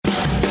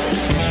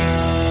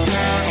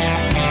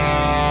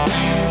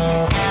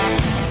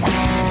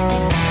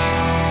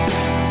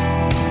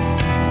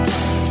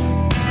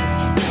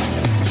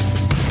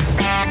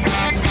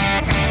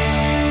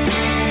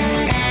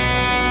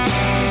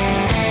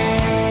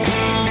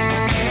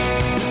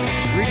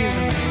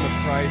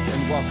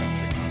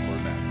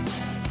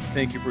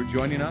Thank you for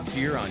joining us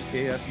here on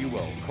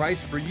KFUO.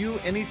 Christ for you,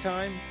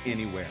 anytime,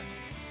 anywhere.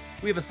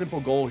 We have a simple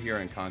goal here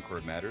in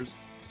Concord Matters,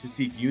 to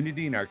seek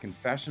unity in our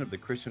confession of the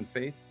Christian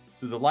faith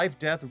through the life,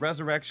 death,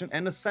 resurrection,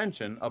 and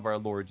ascension of our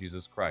Lord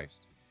Jesus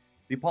Christ.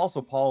 The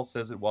Apostle Paul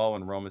says it well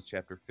in Romans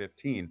chapter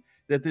 15,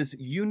 that this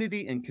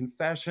unity in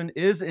confession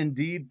is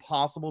indeed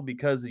possible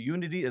because the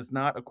unity is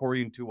not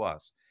according to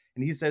us.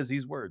 And he says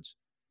these words,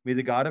 "May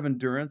the God of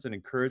endurance and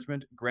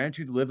encouragement grant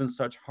you to live in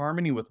such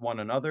harmony with one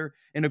another,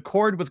 in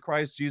accord with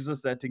Christ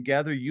Jesus, that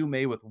together you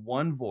may with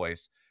one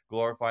voice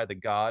glorify the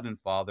God and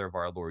Father of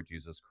our Lord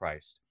Jesus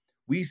Christ."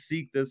 We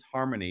seek this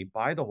harmony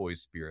by the Holy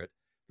Spirit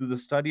through the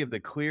study of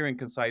the clear and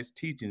concise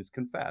teachings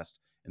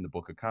confessed in the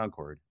Book of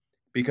Concord.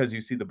 Because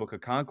you see, the Book of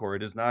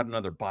Concord is not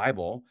another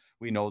Bible.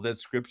 We know that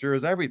Scripture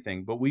is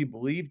everything, but we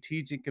believe,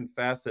 teach, and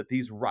confess that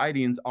these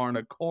writings are in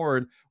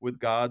accord with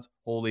God's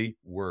holy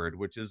word,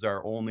 which is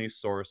our only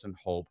source and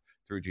hope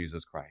through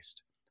Jesus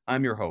Christ.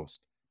 I'm your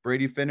host,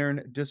 Brady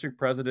Finnern, District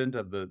President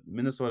of the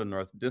Minnesota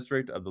North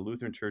District of the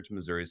Lutheran Church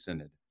Missouri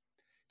Synod.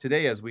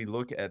 Today, as we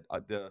look at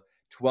the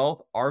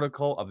 12th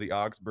article of the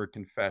Augsburg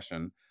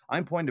Confession,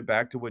 I'm pointed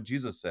back to what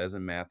Jesus says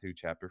in Matthew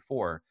chapter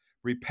 4,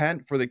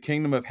 "Repent, for the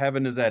kingdom of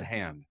heaven is at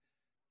hand."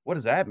 What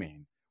does that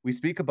mean? We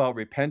speak about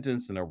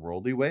repentance in a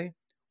worldly way.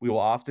 We will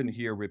often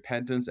hear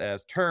repentance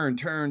as turn,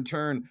 turn,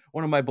 turn.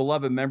 One of my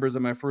beloved members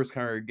of my first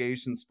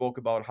congregation spoke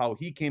about how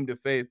he came to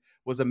faith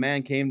was a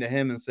man came to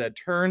him and said,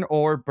 "Turn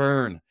or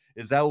burn."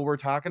 Is that what we're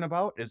talking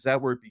about? Is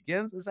that where it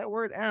begins? Is that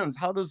where it ends?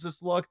 How does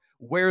this look?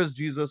 Where is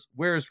Jesus?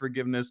 Where is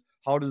forgiveness?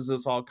 How does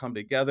this all come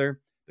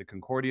together? The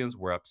Concordians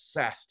were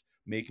obsessed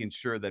making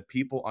sure that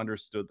people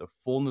understood the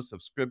fullness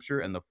of Scripture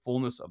and the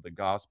fullness of the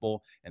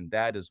gospel, and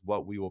that is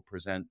what we will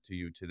present to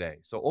you today.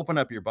 So open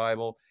up your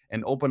Bible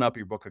and open up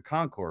your Book of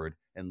Concord,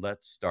 and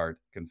let's start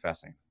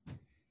confessing.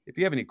 If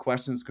you have any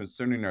questions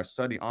concerning our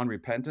study on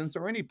repentance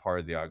or any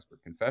part of the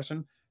Augsburg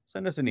Confession,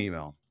 send us an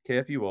email,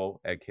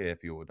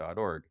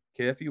 kfuo@kfuo.org,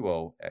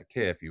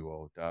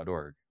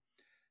 kfuo@kfuo.org.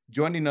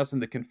 Joining us in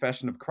the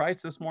Confession of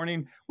Christ this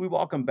morning, we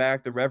welcome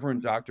back the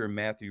Reverend Dr.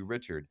 Matthew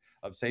Richard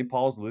of St.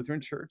 Paul's Lutheran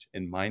Church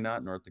in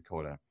Minot, North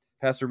Dakota.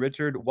 Pastor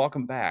Richard,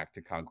 welcome back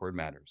to Concord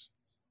Matters.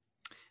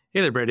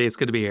 Hey there, Brady. It's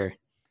good to be here.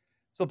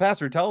 So,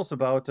 Pastor, tell us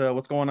about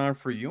what's going on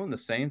for you and the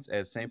saints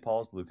at St.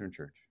 Paul's Lutheran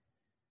Church.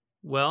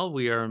 Well,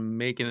 we are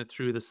making it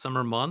through the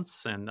summer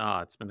months, and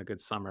it's been a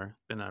good summer.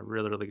 Been a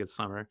really, really good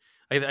summer.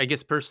 I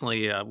guess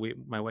personally,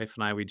 my wife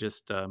and I, we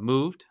just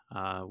moved.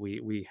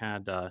 We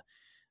had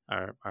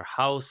our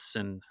house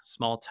in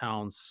small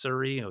town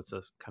Surrey. It was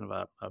a kind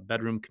of a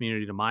bedroom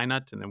community to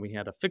Minot, and then we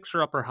had a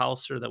fixer-upper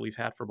houser that we've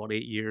had for about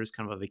 8 years,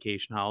 kind of a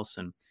vacation house,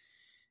 and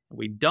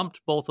we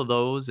dumped both of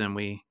those, and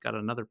we got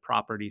another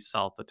property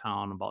south of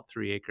town, about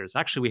 3 acres.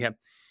 Actually, we had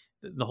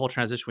the whole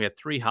transition. We had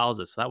 3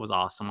 houses, so that was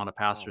awesome on a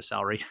pastor's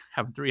salary,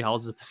 having 3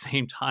 houses at the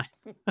same time.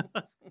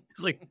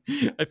 It's like,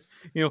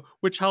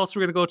 which house we're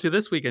going to go to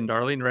this weekend,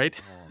 darling, right?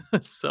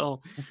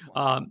 So,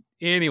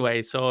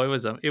 anyway, so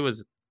it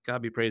was.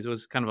 God be praised. It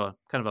was kind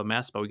of a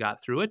mess, but we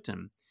got through it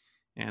and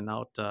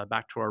out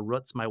back to our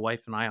roots. My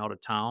wife and I out of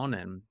town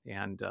and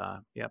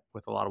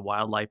with a lot of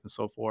wildlife and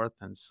so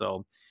forth. And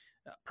so,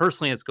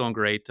 personally, it's going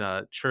great.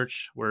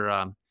 Church,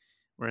 we're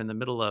in the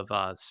middle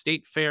of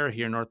state fair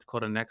here in North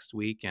Dakota next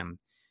week, and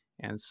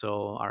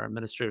so our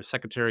administrative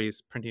secretary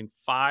is printing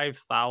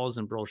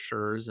 5,000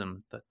 brochures,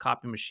 and the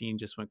copy machine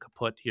just went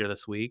kaput here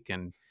this week,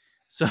 and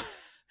so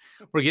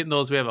we're getting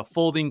those. We have a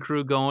folding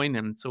crew going,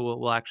 and so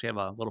we'll actually have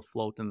a little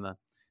float in the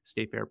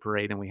State Fair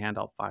parade, and we hand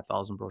out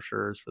 5,000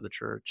 brochures for the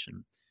church,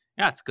 and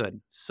it's good.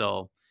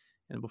 So,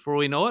 and before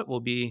we know it, we'll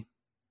be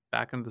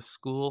back into the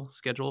school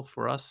schedule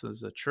for us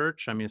as a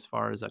church. I mean, as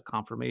far as a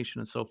confirmation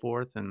and so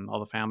forth, and all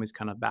the families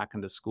kind of back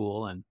into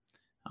school and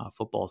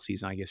football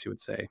season, I guess you would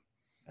say.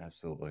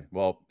 Absolutely.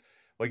 Well,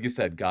 like you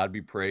said, God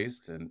be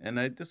praised, and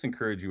I just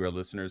encourage you, our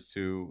listeners,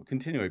 to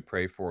continually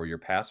pray for your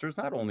pastors,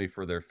 not only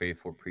for their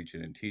faithful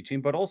preaching and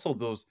teaching, but also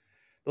those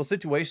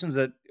situations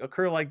that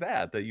occur like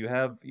that you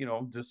have,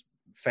 just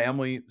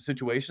family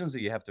situations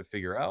that you have to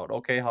figure out.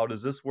 Okay, how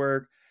does this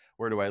work?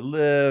 Where do I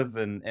live?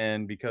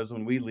 And because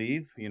when we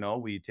leave,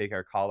 we take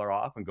our collar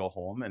off and go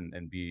home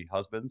and be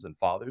husbands and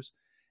fathers.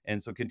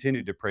 And so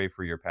continue to pray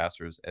for your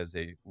pastors as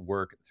they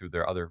work through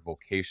their other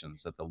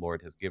vocations that the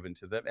Lord has given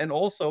to them, and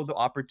also the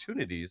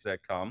opportunities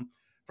that come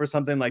for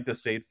something like the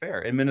State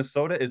Fair. In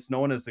Minnesota, it's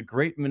known as the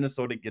Great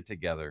Minnesota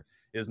Get-Together.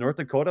 Is North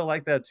Dakota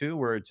like that too,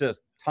 where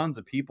just tons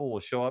of people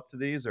will show up to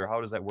these, or how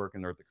does that work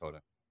in North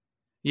Dakota?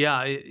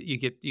 Yeah, you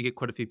get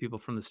quite a few people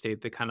from the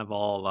state. They kind of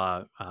all,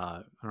 I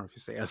don't know if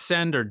you say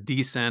ascend or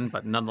descend,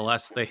 but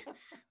nonetheless,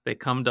 they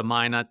come to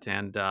Minot,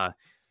 and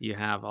you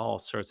have all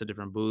sorts of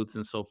different booths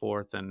and so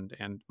forth. And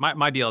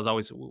my deal is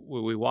always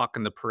we walk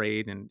in the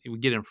parade, and we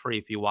get in free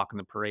if you walk in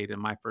the parade.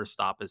 And my first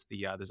stop is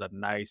there's a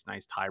nice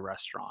Thai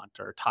restaurant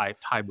or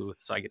Thai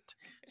booth, so I get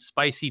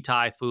spicy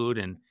Thai food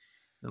and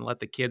let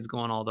the kids go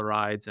on all the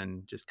rides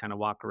and just kind of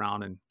walk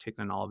around and take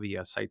in all the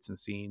sights and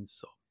scenes.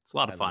 So it's a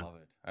lot of fun.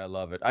 I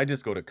love it. I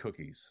just go to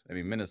cookies. I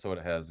mean,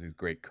 Minnesota has these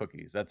great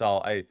cookies. That's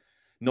all.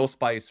 No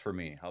spice for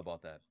me. How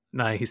about that?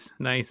 Nice,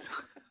 nice.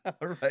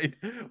 All right.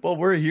 Well,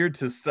 we're here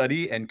to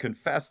study and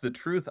confess the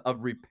truth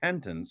of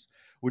repentance,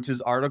 which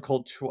is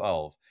Article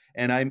 12.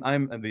 And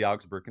I'm in the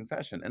Augsburg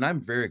Confession, and I'm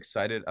very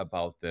excited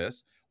about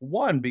this.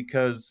 One,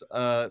 because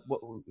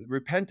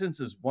repentance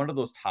is one of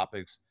those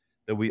topics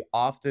that we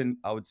often,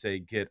 I would say,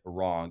 get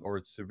wrong, or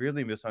it's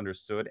severely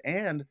misunderstood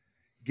and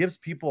gives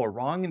people a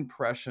wrong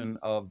impression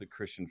of the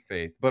Christian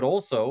faith. But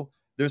also,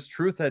 there's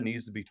truth that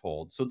needs to be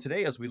told. So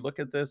today, as we look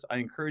at this, I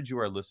encourage you,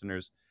 our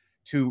listeners,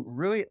 to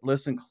really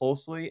listen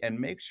closely and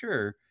make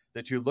sure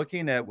that you're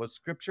looking at what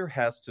Scripture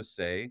has to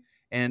say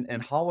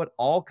and how it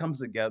all comes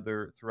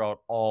together throughout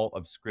all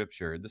of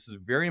Scripture. This is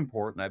very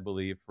important, I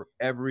believe, for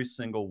every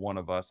single one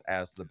of us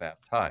as the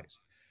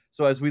baptized.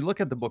 So as we look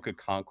at the Book of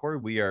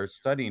Concord, we are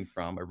studying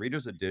from a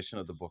reader's edition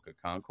of the Book of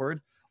Concord,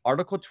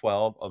 Article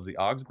 12 of the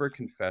Augsburg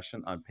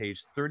Confession on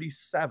page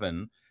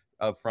 37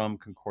 from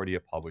Concordia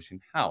Publishing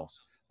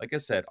House. Like I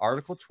said,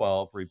 Article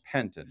 12,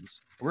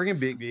 repentance. We're going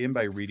to begin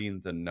by reading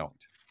the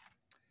note.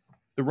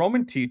 The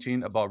Roman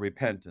teaching about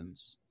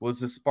repentance was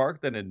the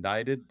spark that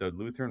ignited the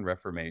Lutheran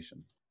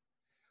Reformation.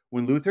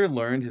 When Luther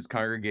learned his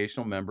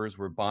congregational members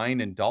were buying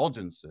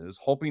indulgences,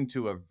 hoping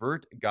to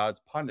avert God's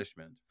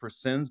punishment for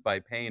sins by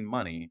paying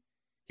money,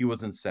 he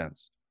was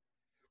incensed.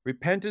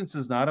 Repentance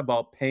is not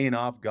about paying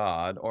off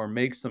God or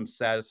make some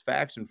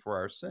satisfaction for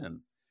our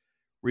sin.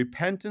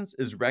 Repentance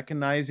is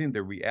recognizing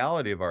the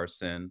reality of our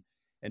sin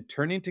and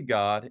turning to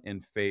God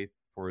in faith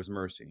for his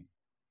mercy.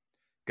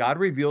 God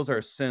reveals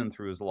our sin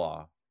through his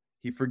law.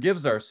 He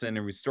forgives our sin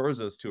and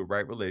restores us to a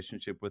right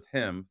relationship with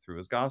him through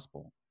his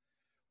gospel.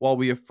 While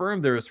we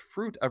affirm there is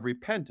fruit of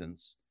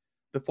repentance,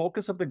 the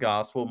focus of the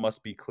gospel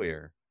must be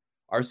clear.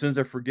 Our sins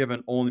are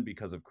forgiven only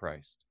because of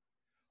Christ.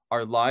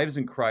 Our lives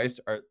in Christ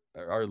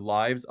are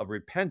lives of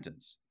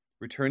repentance,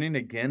 returning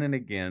again and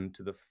again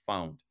to the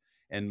fount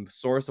and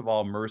source of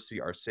all mercy,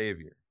 our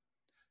Savior.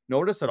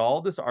 Notice that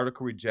all this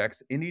article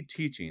rejects any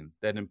teaching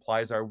that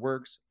implies our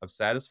works of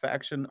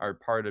satisfaction are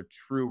part of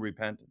true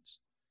repentance.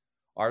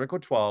 Article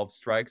 12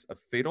 strikes a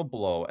fatal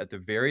blow at the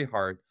very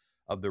heart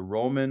of the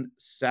Roman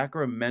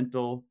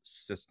sacramental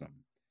system.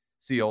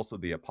 See also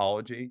the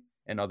Apology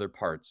and other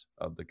parts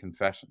of the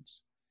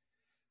Confessions.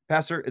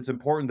 Pastor, it's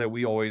important that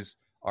we always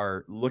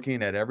are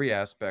looking at every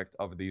aspect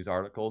of these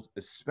articles,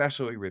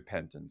 especially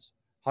repentance.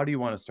 How do you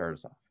want to start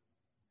us off?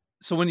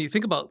 So when you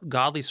think about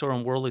godly sorrow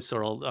and worldly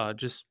sorrow,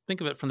 just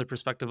think of it from the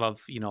perspective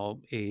of,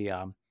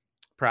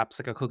 perhaps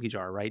like a cookie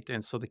jar, right?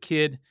 And so the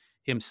kid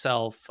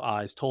himself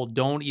is told,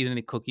 don't eat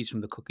any cookies from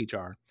the cookie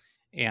jar.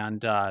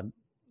 And,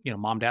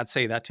 mom, dad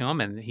say that to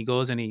him, and he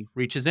goes and he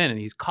reaches in and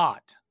he's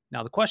caught.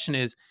 Now, the question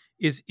is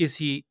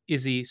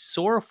he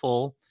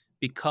sorrowful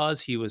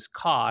because he was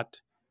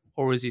caught,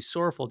 or is he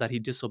sorrowful that he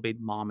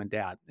disobeyed mom and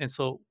dad? And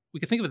so we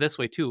can think of it this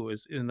way too,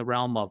 is in the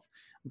realm of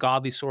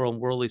godly sorrow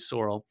and worldly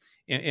sorrow.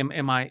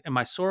 Am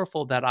I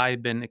sorrowful that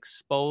I've been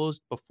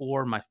exposed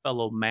before my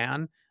fellow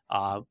man?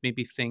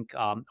 Maybe think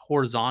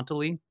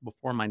horizontally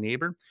before my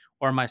neighbor,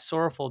 or am I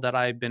sorrowful that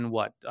I've been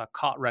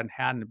caught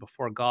red-handed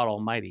before God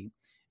Almighty?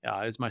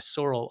 Is my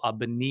sorrow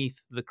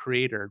beneath the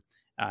Creator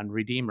and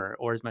Redeemer,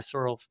 or is my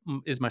sorrow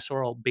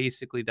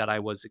basically that I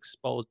was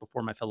exposed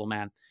before my fellow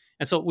man?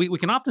 And so we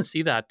can often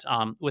see that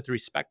with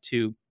respect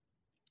to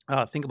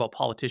think about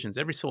politicians.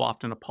 Every so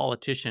often, a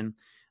politician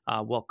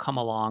will come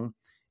along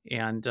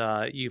and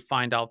you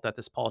find out that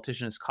this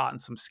politician is caught in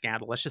some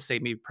scandal. Let's just say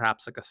maybe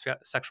perhaps like a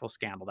sexual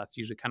scandal. That's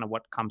usually kind of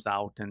what comes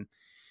out. And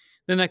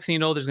the next thing you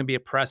know, there's going to be a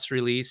press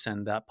release,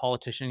 and that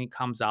politician, he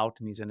comes out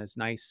and he's in his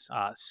nice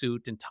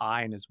suit and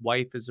tie, and his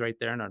wife is right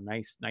there in a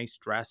nice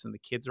dress, and the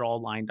kids are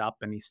all lined up,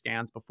 and he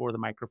stands before the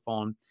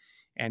microphone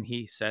and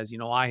he says,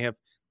 I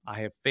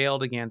have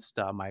failed against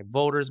my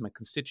voters, my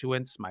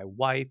constituents, my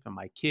wife, and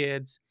my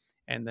kids,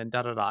 and then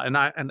da da da.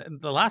 And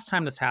the last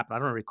time this happened, I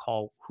don't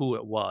recall who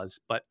it was,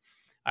 but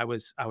I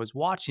was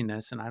watching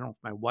this, and I don't know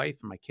if my wife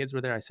and my kids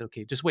were there. I said,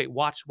 okay, just wait,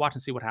 watch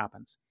and see what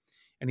happens.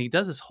 And he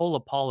does this whole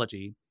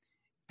apology,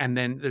 and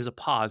then there's a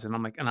pause, and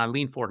I'm like, and I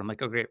lean forward. I'm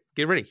like, okay,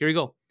 get ready, here you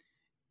go.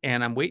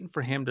 And I'm waiting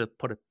for him to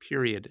put a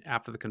period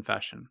after the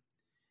confession.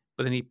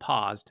 But then he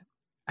paused,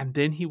 and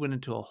then he went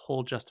into a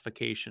whole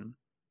justification,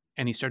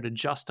 and he started to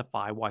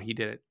justify why he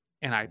did it.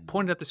 And I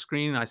pointed at the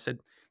screen and I said,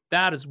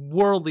 that is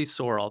worldly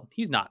sorrow.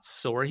 He's not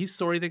sorry. He's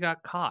sorry they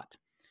got caught.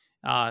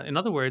 In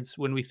other words,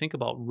 when we think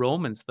about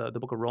Romans, the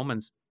book of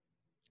Romans,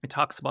 it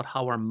talks about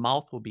how our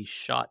mouth will be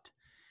shut.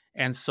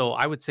 And so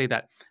I would say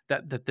that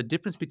the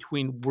difference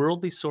between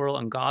worldly sorrow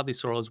and godly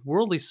sorrow is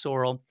worldly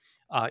sorrow,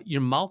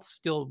 your mouth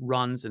still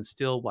runs and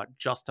still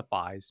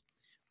justifies.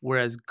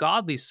 Whereas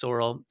godly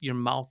sorrow, your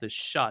mouth is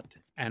shut,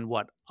 and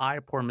I,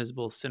 a poor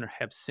miserable sinner,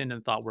 have sinned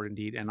in thought, word, and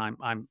deed, and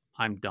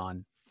I'm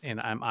done,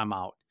 and I'm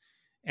out.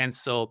 And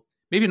so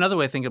maybe another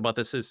way of thinking about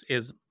this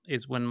is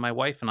when my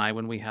wife and I,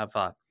 when we have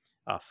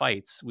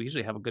fights, we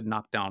usually have a good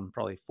knockdown,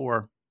 probably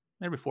 4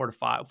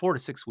 to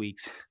 6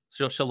 weeks.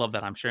 She'll love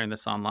that I'm sharing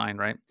this online,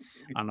 right,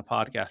 on the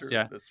podcast.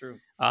 That's true.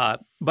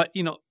 But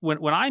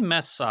when I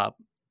mess up,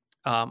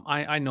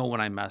 I know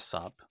when I mess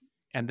up,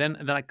 And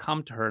then I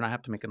come to her and I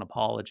have to make an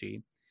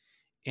apology.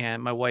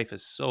 And my wife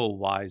is so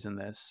wise in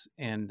this.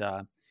 And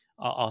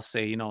I'll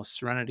say,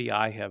 Serenity,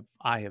 I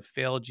have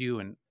failed you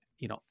in,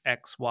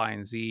 X, Y,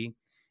 and Z,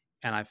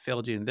 and I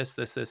failed you in this,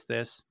 this, this,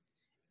 this.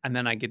 And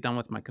then I get done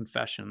with my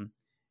confession.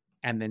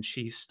 And then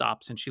she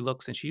stops and she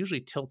looks and she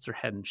usually tilts her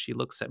head and she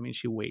looks at me and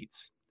she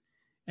waits.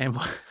 And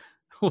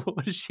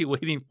what is she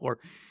waiting for?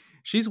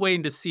 She's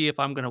waiting to see if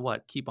I'm going to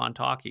what? Keep on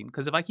talking.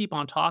 Because if I keep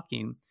on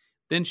talking,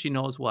 then she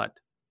knows what?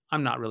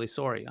 I'm not really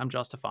sorry. I'm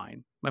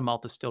justifying. My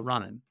mouth is still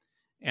running.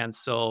 And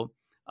so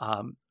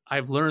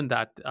I've learned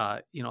that,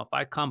 if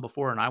I come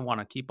before and I want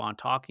to keep on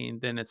talking,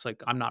 then it's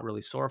like, I'm not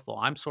really sorrowful.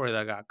 I'm sorry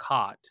that I got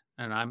caught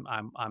and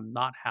I'm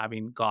not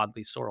having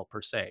godly sorrow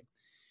per se.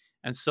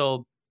 And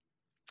so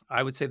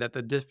I would say that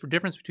the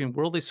difference between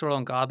worldly sorrow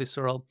and godly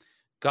sorrow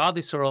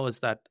is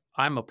that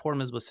I'm a poor,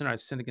 miserable sinner.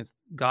 I've sinned against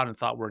God in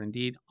thought, word, and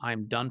deed.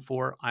 I'm done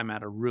for. I'm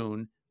at a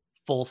ruin.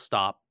 Full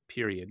stop,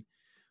 period.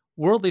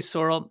 Worldly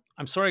sorrow,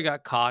 I'm sorry I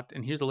got caught,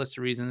 and here's a list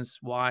of reasons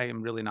why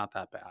I'm really not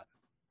that bad.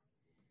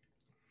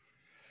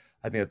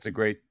 I think that's a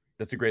great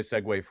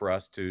segue for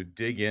us to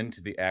dig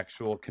into the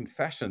actual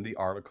confession, the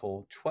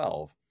Article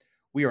 12.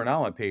 We are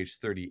now on page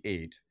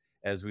 38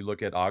 as we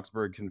look at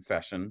Augsburg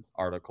Confession,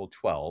 Article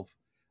 12,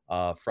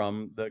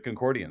 from the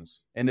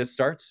Concordians. And it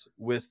starts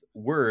with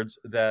words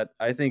that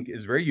I think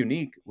is very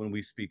unique when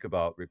we speak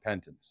about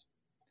repentance.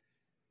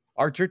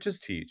 Our churches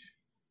teach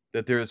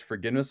that there is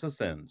forgiveness of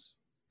sins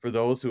for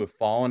those who have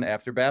fallen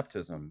after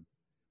baptism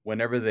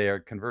whenever they are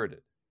converted.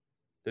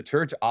 The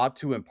church ought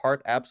to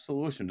impart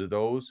absolution to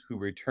those who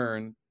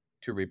return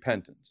to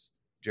repentance.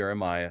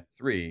 Jeremiah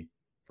 3,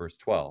 verse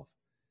 12.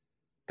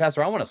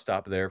 Pastor, I want to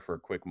stop there for a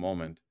quick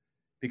moment,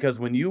 because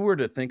when you were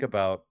to think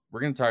about,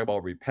 we're going to talk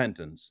about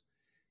repentance,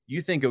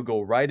 you think it'll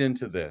go right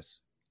into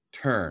this,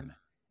 turn,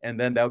 and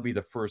then that would be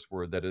the first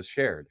word that is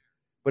shared.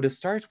 But it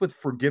starts with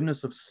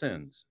forgiveness of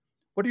sins.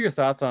 What are your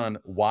thoughts on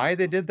why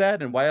they did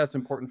that and why that's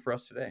important for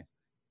us today?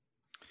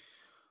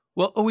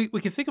 Well, we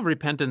can think of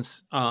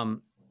repentance,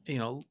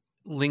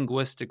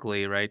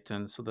 linguistically, right?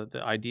 And so that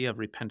the idea of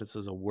repentance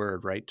is a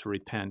word, right? To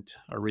repent,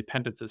 or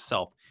repentance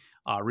itself.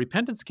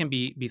 Repentance can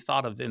be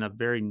thought of in a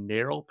very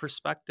narrow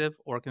perspective,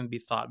 or it can be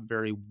thought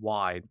very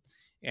wide.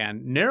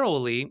 And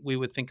narrowly, we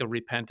would think of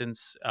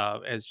repentance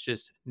as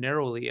just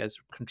narrowly as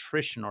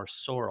contrition or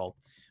sorrow.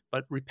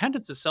 But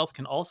repentance itself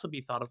can also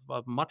be thought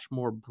of much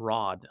more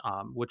broad,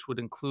 which would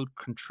include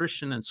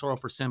contrition and sorrow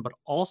for sin, but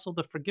also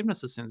the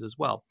forgiveness of sins as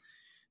well.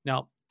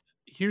 Now,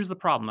 here's the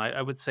problem.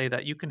 I would say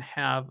that you can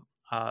have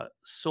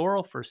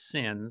sorrow for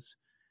sins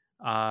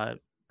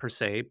per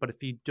se, but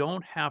if you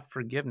don't have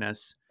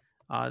forgiveness,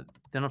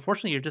 then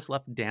unfortunately you're just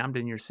left damned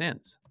in your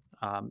sins.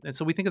 And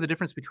so we think of the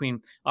difference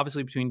between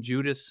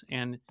Judas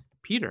and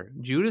Peter.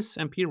 Judas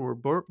and Peter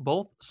were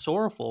both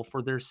sorrowful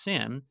for their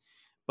sin,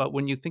 but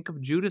when you think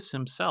of Judas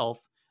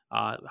himself,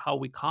 how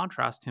we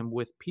contrast him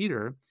with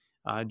Peter,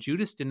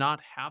 Judas did not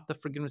have the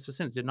forgiveness of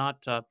sins, did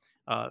not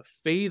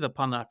faith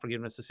upon that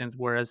forgiveness of sins,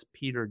 whereas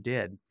Peter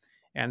did.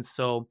 And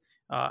so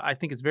I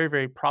think it's very,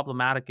 very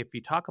problematic if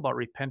you talk about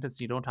repentance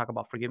and you don't talk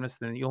about forgiveness,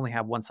 then you only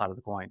have one side of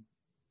the coin.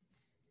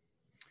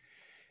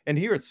 And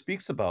here it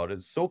speaks about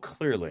it so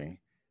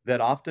clearly that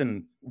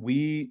often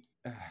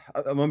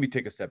let me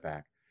take a step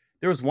back.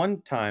 There was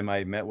one time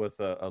I met with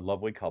a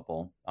lovely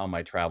couple on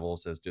my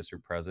travels as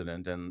district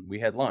president, and we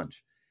had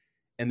lunch.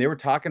 And they were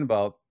talking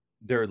about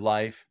their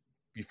life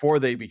before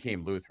they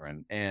became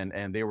Lutheran.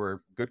 And they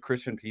were good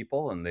Christian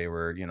people, and they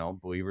were,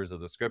 believers of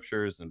the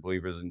scriptures and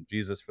believers in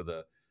Jesus for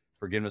the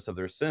forgiveness of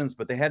their sins.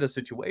 But they had a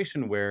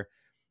situation where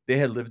they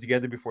had lived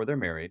together before they're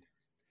married.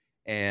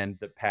 And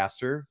the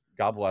pastor,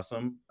 God bless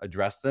him,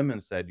 addressed them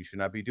and said, you should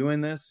not be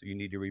doing this. You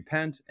need to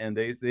repent. And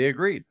they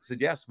agreed.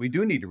 Said, yes, we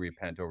do need to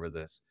repent over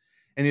this.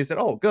 And he said,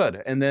 oh,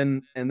 good. And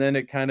then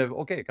it kind of,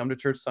 okay, come to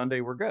church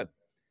Sunday. We're good.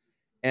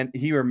 And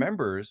he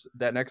remembers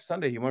that next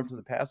Sunday he went up to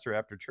the pastor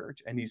after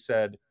church and he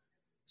said,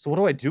 so what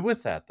do I do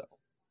with that though?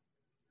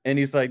 And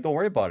he's like, don't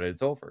worry about it.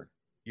 It's over.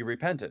 You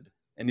repented.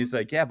 And he's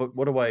like, yeah, but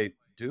what do I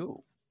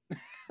do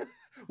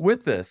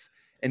with this?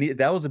 And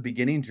that was a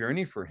beginning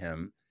journey for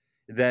him,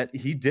 that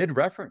he did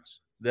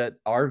reference that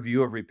our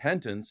view of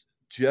repentance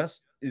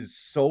just is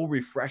so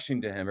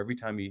refreshing to him every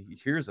time he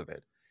hears of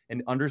it.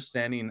 An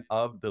understanding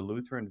of the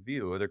Lutheran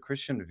view or the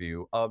Christian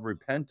view of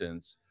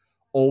repentance,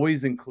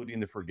 always including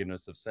the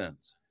forgiveness of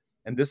sins.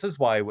 And this is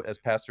why, as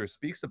Pastor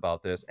speaks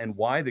about this, and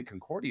why the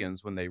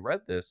Concordians, when they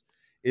read this,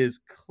 is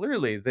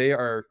clearly they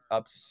are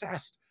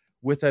obsessed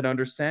with that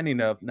understanding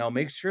of, now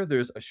make sure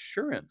there's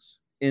assurance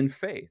in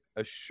faith,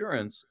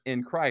 assurance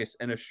in Christ,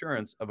 and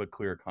assurance of a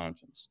clear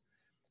conscience.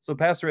 So,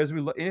 Pastor, as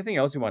we look, anything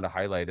else you want to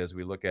highlight as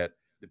we look at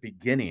the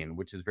beginning,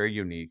 which is very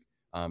unique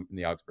in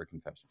the Augsburg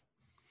Confession?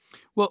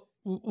 Well,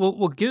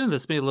 we'll get into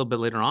this maybe a little bit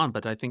later on,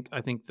 but I think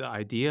the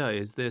idea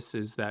is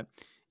that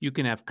you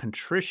can have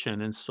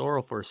contrition and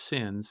sorrow for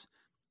sins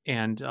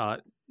and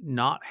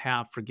not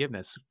have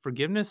forgiveness.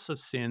 Forgiveness of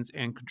sins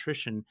and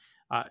contrition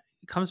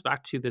comes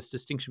back to this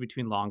distinction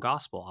between law and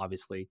gospel,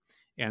 obviously.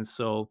 And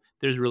so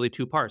there's really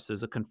two parts.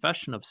 There's a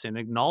confession of sin,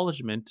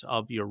 acknowledgement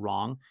of your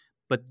wrong,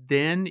 but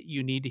then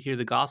you need to hear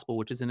the gospel,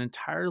 which is an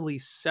entirely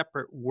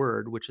separate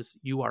word, which is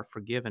you are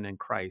forgiven in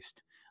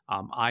Christ.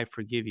 I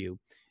forgive you.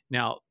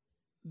 Now,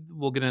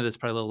 we'll get into this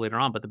probably a little later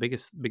on, but the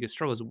biggest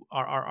struggle is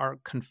our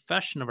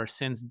confession of our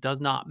sins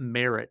does not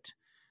merit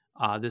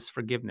this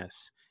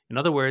forgiveness. In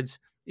other words,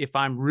 if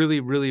I'm really,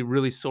 really,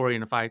 really sorry,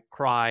 and if I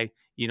cry,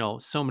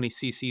 so many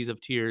cc's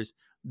of tears,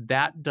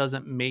 that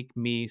doesn't make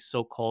me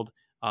so-called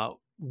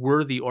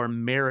worthy or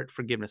merit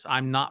forgiveness.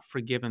 I'm not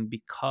forgiven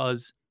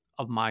because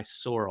of my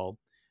sorrow.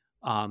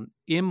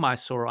 In my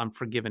sorrow, I'm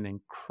forgiven in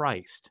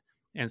Christ.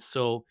 And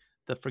so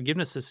the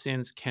forgiveness of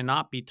sins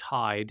cannot be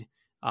tied,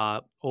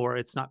 or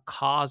it's not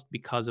caused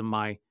because of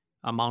my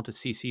amount of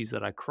cc's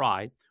that I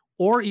cried,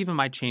 or even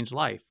my changed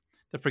life.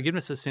 The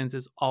forgiveness of sins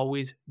is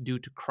always due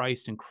to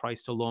Christ and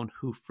Christ alone,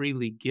 who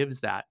freely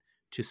gives that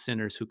to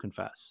sinners who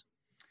confess.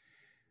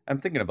 I'm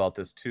thinking about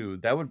this too.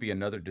 That would be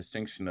another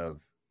distinction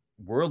of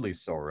worldly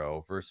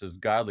sorrow versus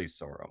godly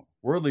sorrow.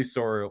 Worldly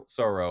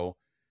sorrow,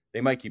 they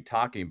might keep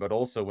talking, but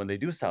also when they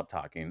do stop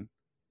talking,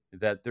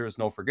 that there's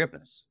no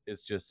forgiveness.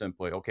 It's just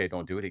simply, okay,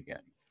 don't do it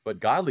again. But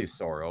godly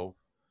sorrow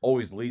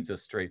always leads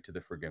us straight to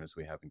the forgiveness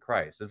we have in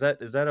Christ. Is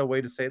that a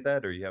way to say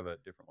that, or you have a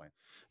different way?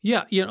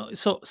 Yeah,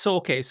 so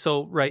okay,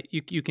 so right,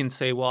 you can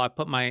say, well, I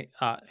put my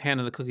hand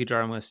in the cookie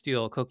jar, I'm going to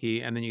steal a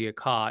cookie, and then you get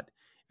caught,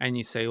 and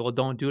you say, well,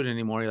 don't do it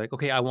anymore. You're like,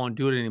 okay, I won't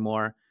do it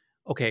anymore.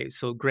 Okay,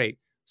 so great.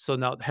 So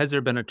now, has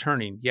there been a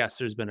turning? Yes,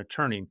 there's been a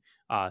turning.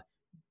 Uh,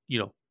 you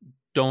know,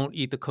 don't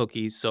eat the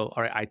cookies. So,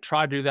 all right, I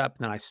tried to do that, but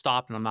then I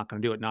stopped, and I'm not going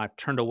to do it. Now I've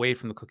turned away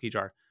from the cookie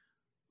jar.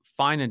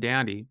 Fine and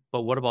dandy,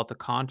 but what about the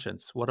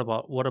conscience? What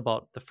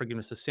about the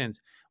forgiveness of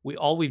sins?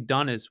 We've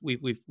done is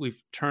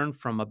we've turned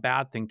from a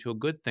bad thing to a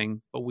good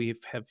thing, but we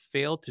have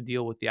failed to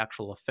deal with the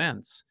actual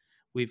offense.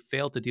 We've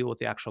failed to deal with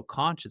the actual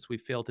conscience. We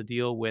failed to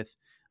deal with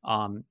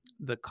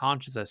the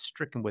conscience that's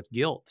stricken with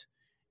guilt.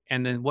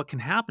 And then what can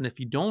happen if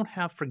you don't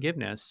have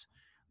forgiveness?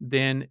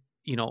 Then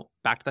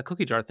back to that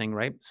cookie jar thing,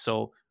 right?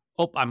 So,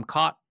 oh, I'm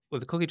caught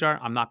with a cookie jar.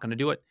 I'm not going to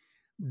do it.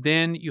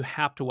 Then you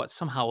have to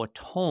somehow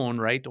atone,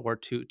 right, or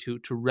to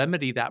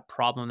remedy that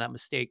problem, that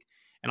mistake.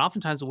 And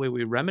oftentimes the way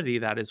we remedy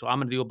that is, well, I'm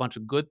going to do a bunch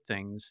of good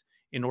things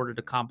in order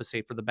to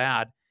compensate for the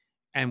bad,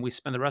 and we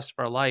spend the rest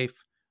of our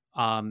life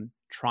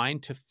trying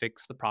to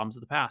fix the problems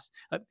of the past.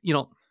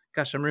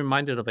 Gosh, I'm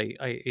reminded of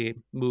a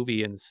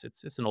movie, and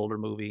it's an older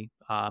movie,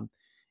 and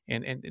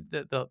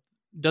the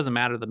doesn't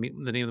matter the name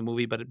of the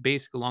movie, but it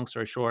basically, long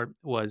story short,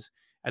 was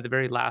at the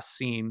very last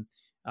scene,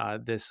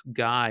 this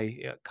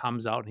guy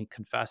comes out and he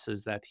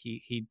confesses that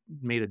he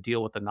made a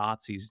deal with the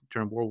Nazis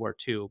during World War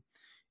II,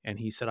 and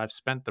he said, "I've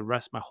spent the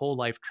rest of my whole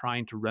life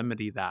trying to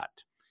remedy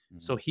that."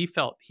 So he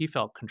felt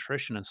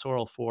contrition and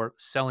sorrow for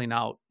selling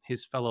out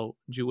his fellow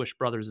Jewish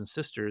brothers and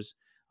sisters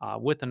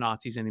with the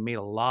Nazis, and he made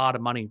a lot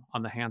of money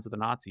on the hands of the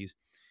Nazis.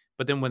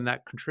 But then when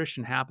that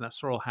contrition happened, that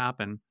sorrow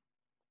happened,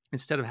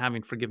 instead of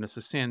having forgiveness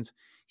of sins,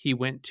 he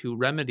went to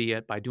remedy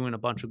it by doing a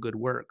bunch of good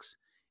works.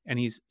 And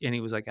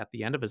he was like at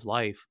the end of his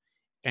life,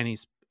 and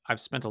I've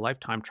spent a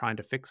lifetime trying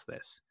to fix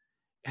this.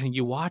 And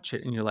you watch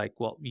it and you're like,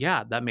 well,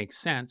 yeah, that makes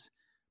sense.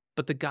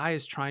 But the guy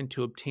is trying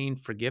to obtain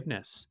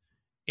forgiveness.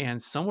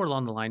 And somewhere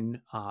along the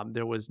line,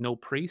 there was no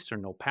priest or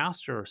no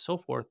pastor or so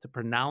forth to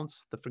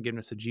pronounce the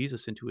forgiveness of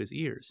Jesus into his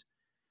ears.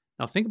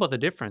 Now, think about the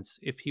difference.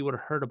 If he would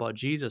have heard about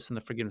Jesus and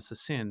the forgiveness of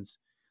sins,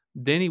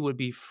 then he would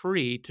be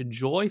free to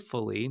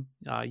joyfully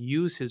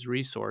use his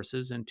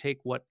resources and take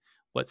what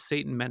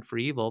Satan meant for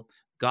evil.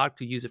 God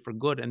could use it for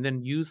good, and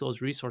then use those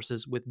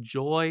resources with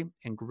joy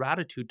and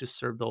gratitude to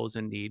serve those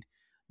in need,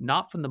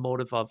 not from the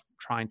motive of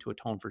trying to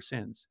atone for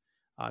sins.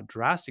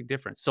 Drastic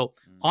difference. So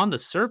on the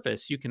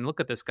surface, you can look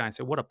at this guy and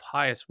say, what a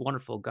pious,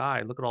 wonderful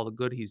guy. Look at all the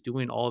good he's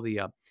doing, all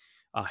the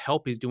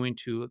help he's doing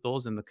to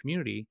those in the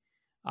community.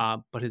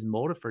 But his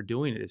motive for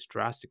doing it is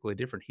drastically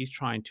different. He's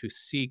trying to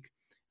seek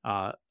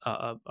a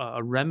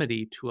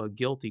remedy to a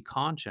guilty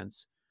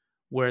conscience.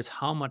 Whereas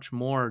how much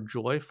more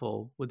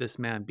joyful would this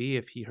man be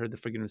if he heard the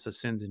forgiveness of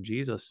sins in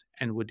Jesus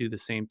and would do the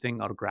same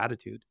thing out of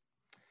gratitude?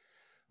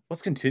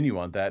 Let's continue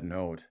on that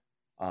note.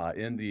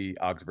 In the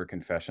Augsburg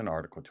Confession,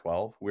 Article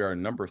 12, we are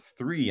number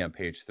 3 on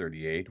page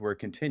 38, where it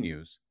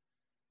continues.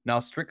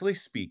 Now, strictly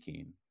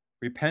speaking,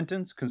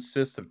 repentance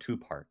consists of two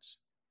parts.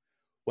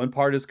 One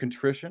part is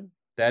contrition,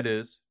 that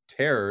is,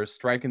 terror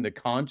striking the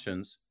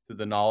conscience through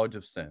the knowledge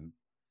of sin.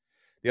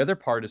 The other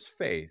part is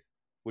faith,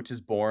 which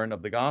is born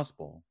of the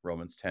gospel,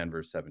 Romans 10,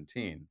 verse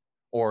 17,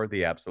 or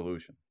the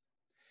absolution,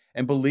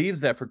 and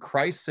believes that for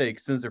Christ's sake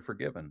sins are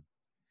forgiven.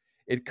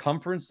 It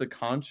comforts the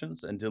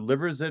conscience and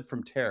delivers it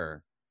from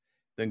terror.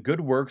 Then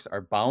good works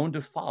are bound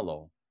to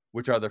follow,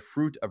 which are the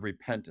fruit of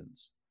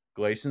repentance,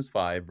 Galatians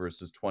 5,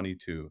 verses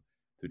 22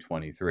 through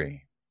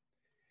 23.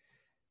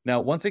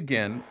 Now, once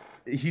again,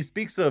 he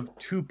speaks of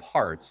two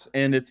parts,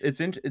 and it's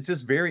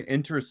just very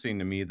interesting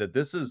to me that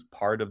this is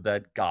part of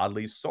that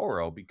godly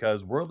sorrow,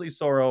 because worldly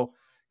sorrow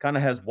kind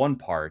of has one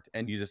part,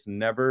 and you just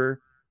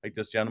never, like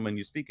this gentleman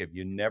you speak of,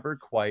 you never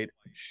quite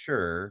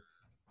sure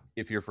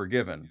if you're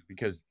forgiven,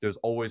 because there's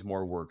always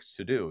more works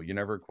to do. You're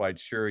never quite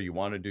sure. You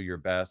want to do your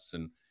best,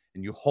 and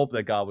you hope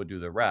that God would do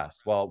the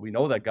rest. Well, we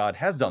know that God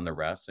has done the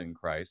rest in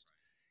Christ,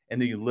 and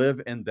that you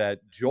live in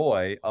that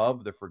joy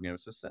of the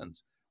forgiveness of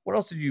sins. What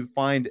else did you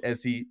find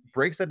as he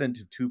breaks that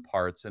into two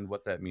parts, and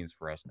what that means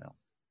for us now?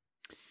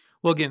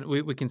 Well, again,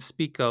 we can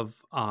speak of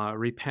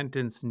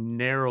repentance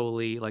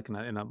narrowly, like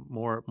in a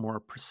more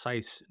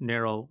precise,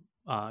 narrow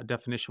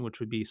definition, which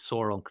would be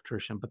sorrow and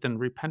contrition. But then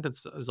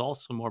repentance is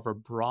also more of a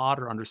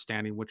broader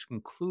understanding, which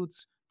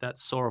includes that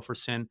sorrow for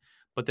sin,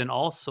 but then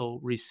also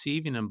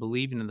receiving and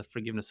believing in the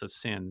forgiveness of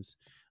sins,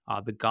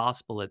 the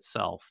gospel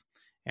itself.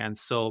 And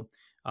so,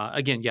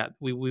 again, yeah,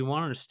 we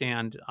want to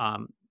understand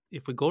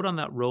if we go down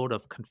that road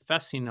of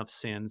confessing of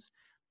sins,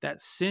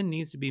 that sin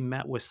needs to be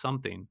met with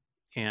something.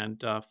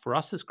 And for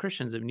us as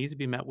Christians, it needs to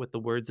be met with the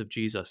words of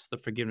Jesus, the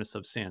forgiveness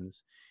of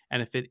sins.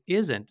 And if it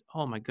isn't,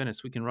 oh my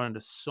goodness, we can run into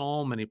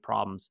so many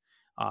problems.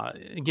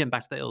 Again,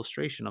 back to the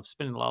illustration of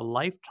spending a lot of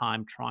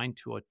lifetime trying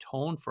to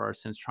atone for our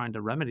sins, trying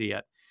to remedy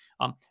it.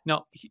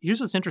 Now, here's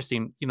what's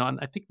interesting, and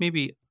I think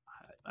maybe,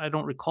 I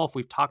don't recall if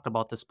we've talked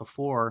about this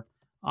before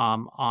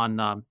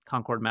on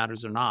Concord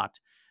Matters or not,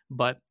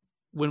 but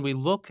when we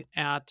look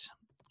at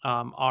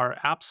our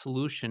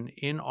absolution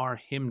in our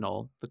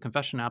hymnal, the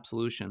confession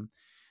absolution,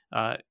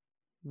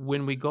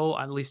 when we go,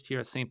 at least here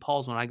at St.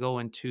 Paul's, when I go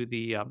into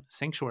the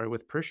sanctuary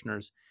with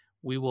parishioners,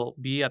 we will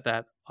be at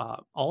that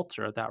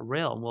altar, at that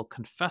rail, and we'll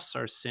confess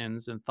our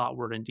sins in thought,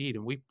 word, and deed.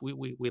 And we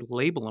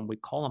label them, we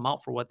call them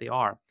out for what they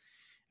are.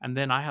 And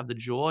then I have the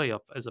joy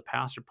of, as a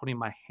pastor, putting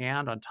my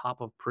hand on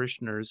top of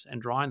parishioners and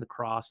drawing the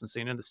cross and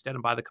saying, in the stead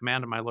and by the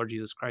command of my Lord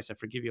Jesus Christ, I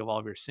forgive you of all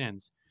of your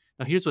sins.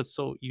 Now, here's what's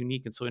so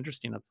unique and so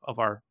interesting of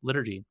our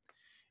liturgy.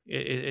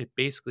 It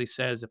basically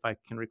says, if I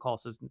can recall,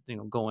 it says,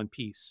 go in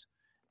peace.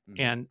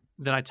 And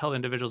then I tell the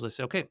individuals, I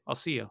say, okay, I'll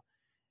see you.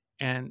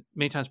 And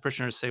many times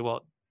parishioners say,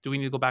 well, do we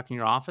need to go back in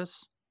your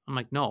office? I'm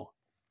like, no.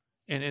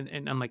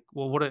 And I'm like,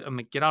 well, I'm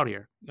like, get out of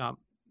here.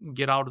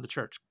 Get out of the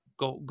church.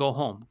 Go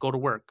home. Go to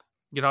work.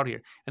 Get out of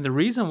here. And the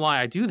reason why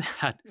I do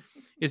that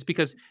is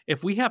because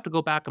if we have to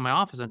go back in my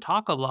office and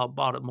talk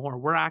about it more,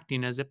 we're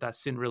acting as if that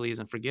sin really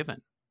isn't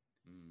forgiven.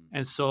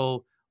 And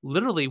so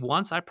literally,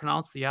 once I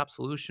pronounce the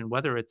absolution,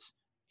 whether it's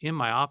in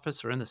my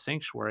office or in the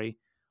sanctuary,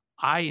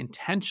 I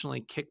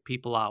intentionally kick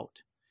people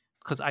out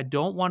because I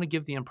don't want to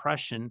give the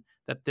impression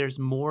that there's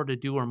more to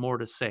do or more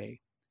to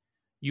say.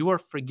 You are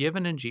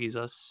forgiven in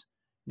Jesus.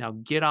 Now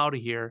get out of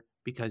here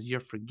because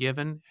you're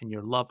forgiven and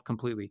you're loved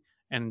completely.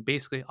 And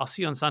basically, I'll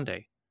see you on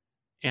Sunday.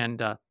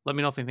 And let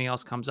me know if anything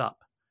else comes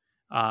up.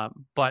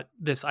 But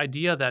this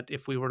idea that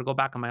if we were to go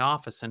back in my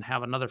office and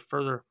have another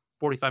further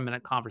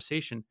 45-minute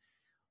conversation,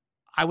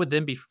 I would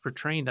then be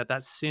portraying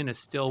that sin is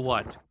still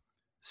what?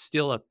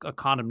 Still a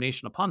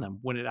condemnation upon them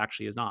when it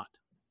actually is not.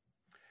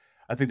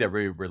 I think that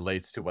really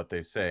relates to what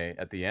they say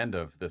at the end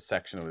of the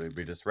section that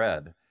we just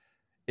read.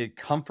 It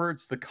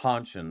comforts the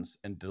conscience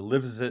and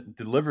delivers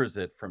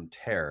it from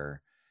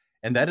terror.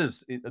 And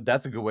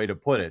that's a good way to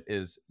put it,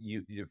 is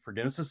you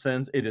forgiveness of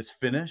sins. It is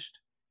finished.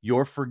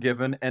 You're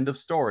forgiven. End of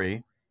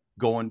story.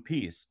 Go in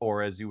peace.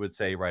 Or as you would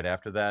say right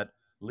after that,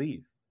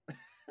 leave.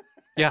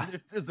 Yeah.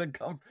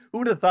 Who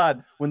would have thought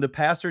when the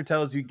pastor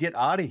tells you get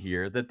out of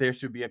here that there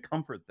should be a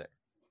comfort there?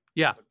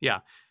 Yeah.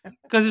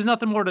 Because there's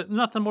nothing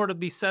more to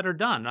be said or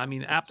done. I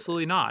mean,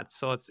 absolutely not.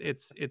 So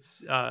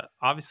it's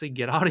obviously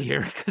get out of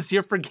here because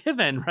you're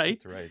forgiven,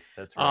 right?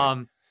 That's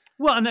right.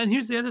 Well, and then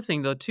here's the other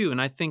thing though too,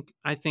 and I think,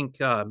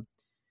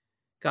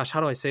 gosh,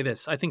 how do I say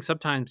this? I think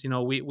sometimes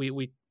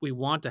we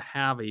want to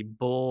have a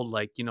bold,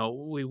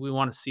 we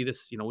want to see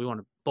this, we want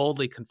to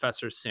boldly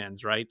confess our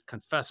sins, right?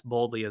 Confess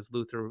boldly as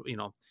Luther,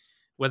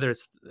 whether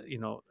it's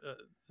the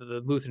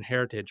Lutheran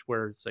heritage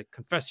where it's like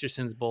confess your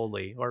sins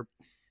boldly, or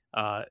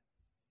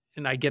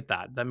and I get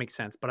that makes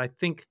sense. But I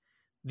think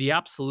the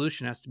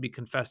absolution has to be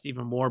confessed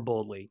even more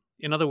boldly.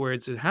 In other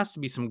words, it has to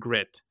be some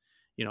grit.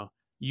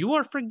 You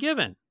are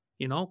forgiven.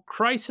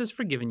 Christ has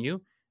forgiven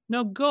you.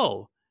 Now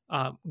go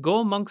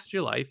amongst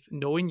your life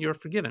knowing you're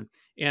forgiven.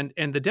 And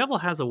the devil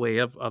has a way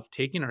of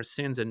taking our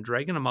sins and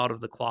dragging them out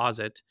of the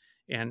closet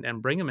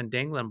and bring them and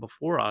dangle them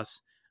before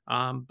us.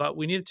 But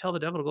we need to tell the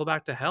devil to go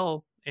back to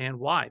hell. And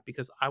why?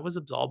 Because I was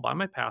absolved by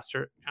my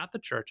pastor at the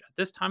church at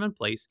this time and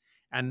place.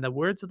 And the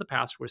words of the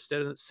pastor were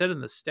said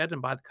in the stead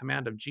and by the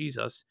command of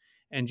Jesus.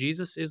 And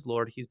Jesus is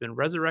Lord. He's been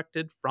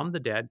resurrected from the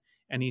dead.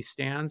 And he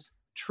stands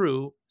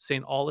true,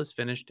 saying all is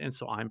finished. And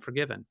so I'm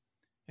forgiven.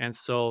 And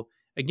so,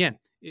 again,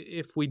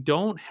 if we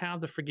don't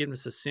have the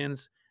forgiveness of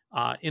sins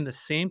in the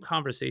same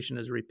conversation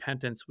as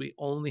repentance, we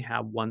only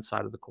have one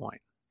side of the coin.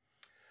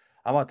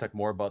 I want to talk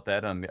more about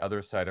that on the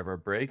other side of our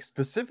break,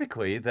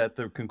 specifically that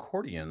the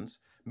Concordians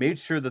made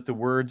sure that the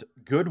words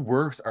good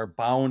works are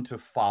bound to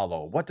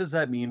follow. What does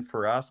that mean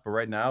for us? But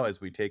right now,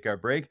 as we take our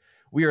break,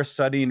 we are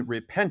studying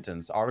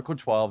Repentance, Article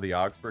 12, the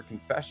Augsburg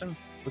Confession,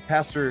 with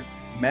Pastor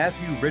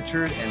Matthew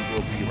Richard, and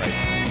we'll be right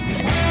back.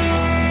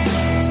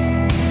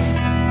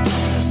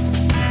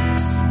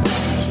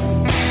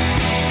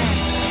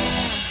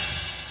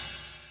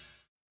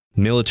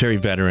 military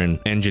veteran,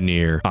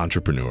 engineer,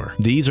 entrepreneur.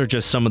 These are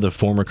just some of the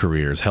former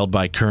careers held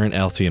by current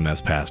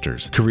LCMS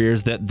pastors,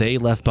 careers that they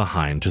left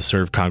behind to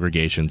serve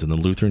congregations in the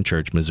Lutheran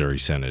Church Missouri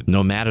Synod.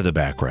 No matter the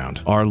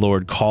background, our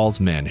Lord calls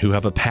men who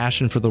have a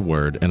passion for the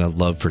Word and a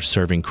love for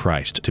serving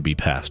Christ to be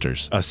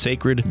pastors, a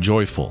sacred,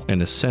 joyful,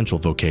 and essential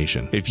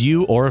vocation. If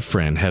you or a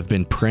friend have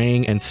been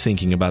praying and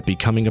thinking about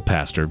becoming a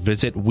pastor,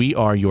 visit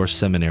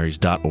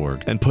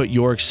weareyourseminaries.org and put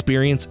your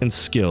experience and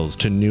skills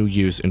to new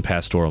use in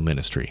pastoral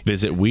ministry.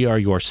 Visit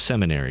weareyourseminaries.org.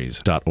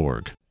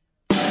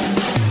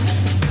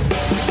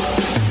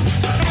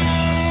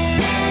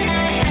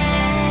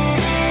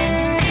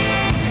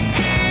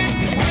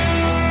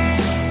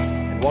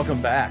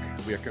 Welcome back.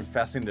 We are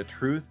confessing the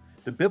truth,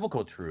 the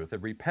biblical truth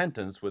of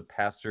repentance with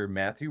Pastor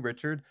Matthew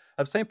Richard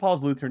of St.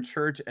 Paul's Lutheran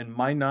Church in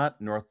Minot,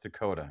 North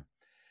Dakota.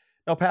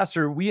 Now,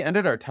 Pastor, we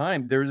ended our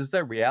time. There is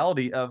that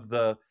reality of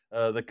the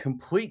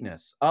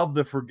completeness of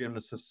the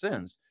forgiveness of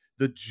sins,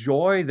 the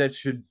joy that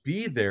should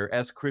be there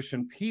as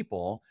Christian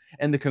people,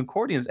 and the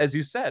Concordians, as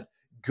you said,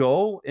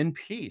 go in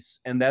peace.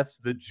 And that's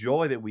the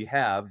joy that we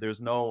have.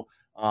 There's no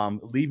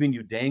leaving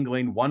you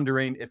dangling,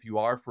 wondering if you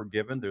are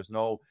forgiven. There's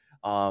no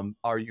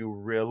are you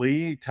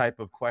really type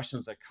of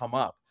questions that come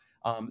up.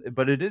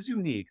 But it is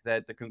unique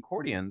that the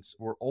Concordians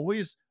were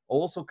always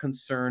also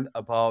concerned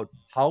about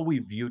how we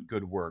viewed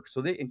good works.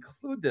 So they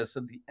include this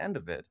at the end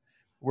of it,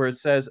 where it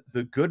says,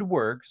 the good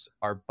works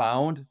are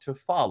bound to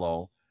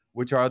follow,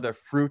 which are the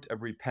fruit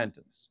of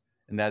repentance.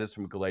 And that is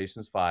from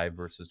Galatians 5,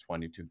 verses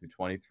 22 through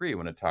 23,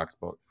 when it talks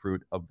about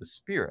fruit of the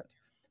Spirit.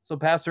 So,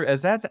 Pastor,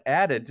 as that's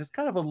added just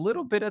kind of a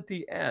little bit at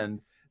the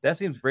end, that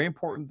seems very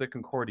important to the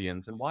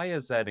Concordians. And why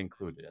is that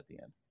included at the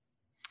end?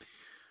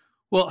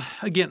 Well,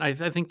 again, I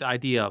think the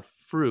idea of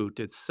fruit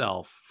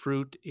itself,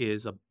 fruit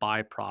is a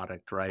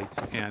byproduct, right?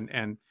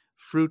 And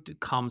fruit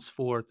comes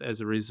forth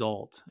as a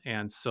result.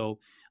 And so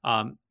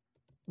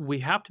we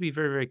have to be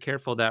very, very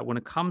careful that when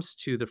it comes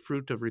to the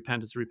fruit of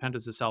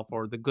repentance itself,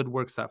 or the good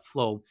works that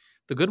flow,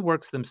 the good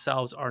works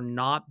themselves are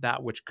not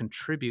that which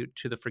contribute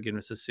to the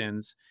forgiveness of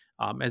sins,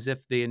 as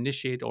if they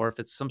initiate, or if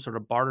it's some sort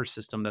of barter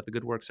system that the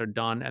good works are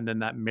done and then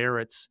that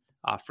merits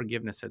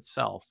forgiveness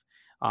itself.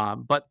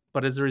 But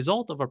as a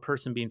result of a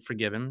person being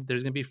forgiven,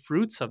 there's going to be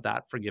fruits of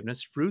that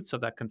forgiveness, fruits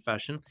of that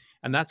confession,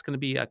 and that's going to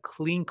be a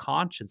clean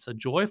conscience, a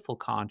joyful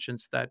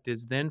conscience that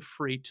is then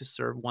free to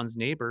serve one's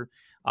neighbor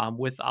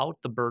without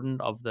the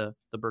burden of the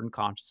burdened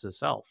conscience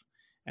itself.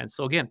 And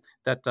so again,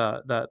 that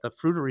the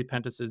fruit of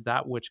repentance is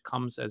that which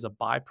comes as a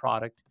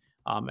byproduct,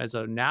 as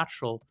a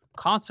natural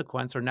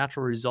consequence or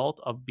natural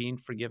result of being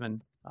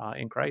forgiven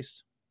in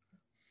Christ.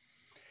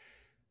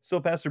 So,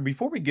 Pastor,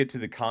 before we get to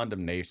the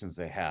condemnations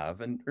they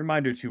have, and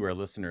reminder to our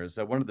listeners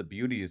that one of the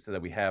beauties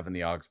that we have in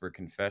the Augsburg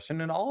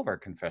Confession and all of our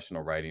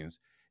confessional writings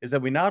is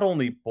that we not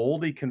only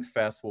boldly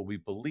confess what we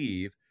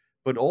believe,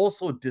 but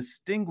also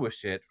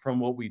distinguish it from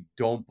what we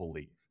don't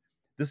believe.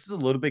 This is a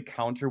little bit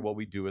counter what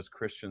we do as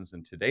Christians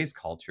in today's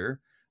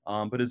culture,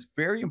 but it's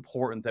very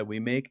important that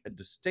we make a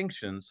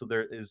distinction so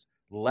there is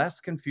less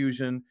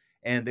confusion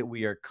and that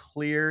we are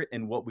clear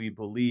in what we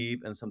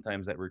believe. And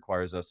sometimes that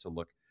requires us to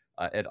look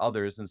at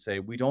others and say,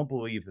 we don't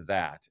believe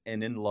that.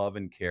 And in love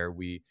and care,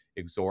 we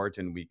exhort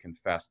and we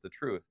confess the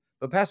truth.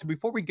 But Pastor,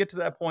 before we get to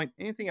that point,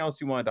 anything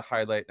else you wanted to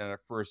highlight in our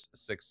first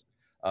six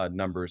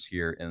numbers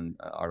here in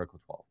Article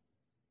 12?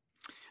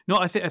 No,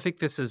 I think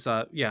this is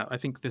I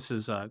think this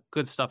is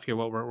good stuff here.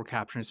 What we're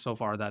capturing so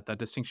far, that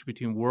distinction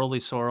between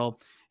worldly sorrow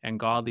and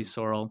godly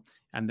sorrow,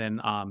 and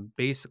then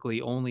basically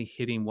only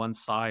hitting one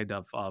side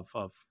of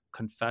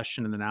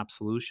confession and then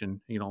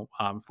absolution.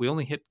 If we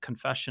only hit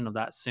confession of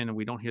that sin and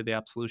we don't hear the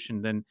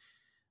absolution, then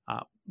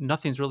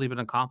nothing's really been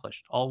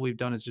accomplished. All we've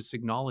done is just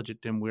acknowledge it,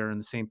 and we're in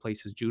the same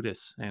place as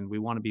Judas, and we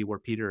want to be where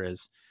Peter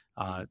is,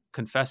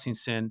 confessing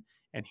sin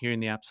and hearing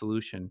the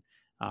absolution.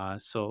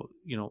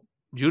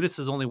 Judas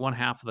is only one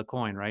half of the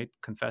coin, right?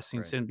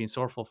 Confessing sin, being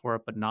sorrowful for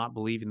it, but not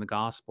believing the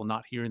gospel,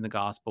 not hearing the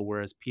gospel,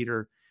 whereas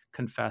Peter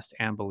confessed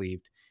and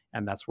believed,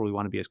 and that's where we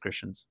want to be as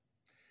Christians.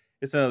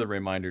 It's another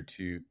reminder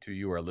to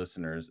you, our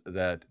listeners,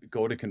 that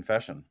go to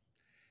confession.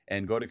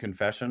 And go to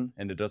confession,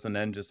 and it doesn't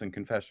end just in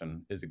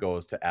confession, as it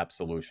goes to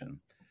absolution.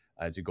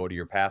 As you go to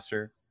your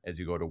pastor, as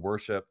you go to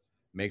worship,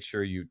 make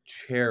sure you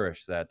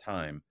cherish that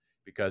time,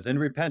 because in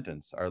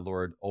repentance, our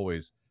Lord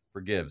always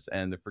forgives,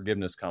 and the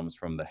forgiveness comes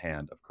from the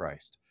hand of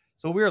Christ.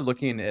 So we are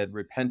looking at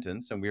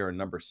repentance, and we are at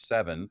number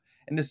 7,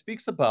 and it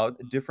speaks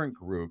about different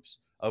groups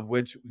of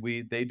which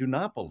they do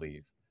not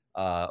believe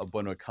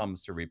when it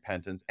comes to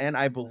repentance. And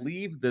I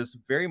believe this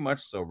very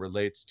much so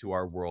relates to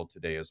our world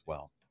today as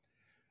well.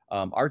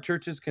 Our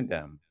churches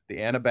condemn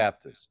the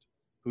Anabaptists,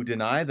 who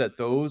deny that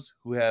those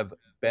who have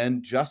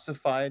been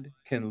justified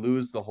can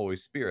lose the Holy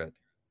Spirit.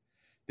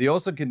 They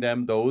also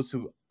condemn those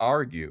who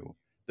argue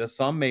that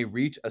some may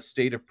reach a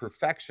state of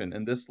perfection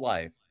in this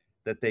life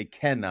that they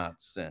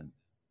cannot sin.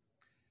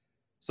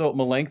 So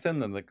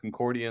Melanchthon and the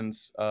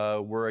Concordians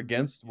were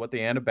against what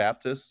the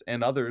Anabaptists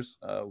and others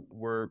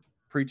were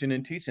preaching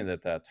and teaching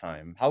at that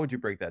time. How would you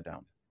break that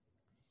down?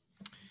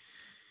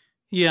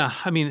 Yeah,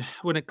 I mean,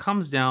 when it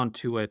comes down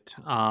to it,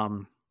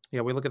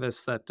 Yeah, we look at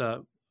this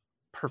that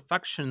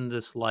perfection in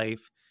this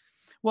life.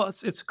 Well,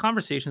 it's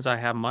conversations I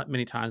have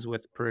many times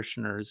with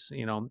parishioners,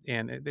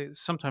 and it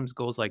sometimes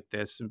goes like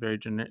this, and very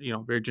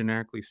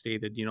generically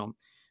stated,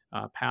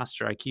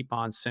 Pastor, I keep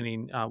on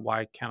sinning.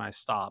 Why can't I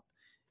stop?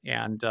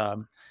 And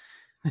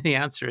the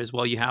answer is,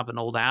 well, you have an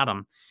old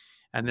Adam,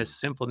 and this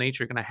sinful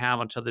nature you're going to have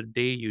until the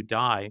day you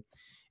die.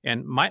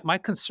 And my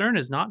concern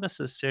is not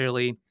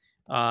necessarily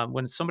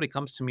when somebody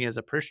comes to me as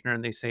a parishioner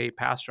and they say, "Hey,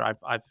 Pastor,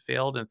 I've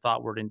failed in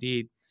thought, word, and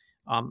deed."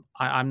 I'm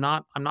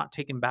not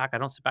taken back. I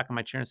don't sit back in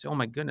my chair and say, "Oh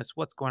my goodness,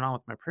 what's going on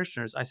with my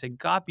parishioners?" I say,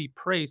 "God be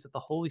praised that the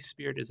Holy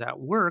Spirit is at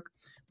work,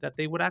 that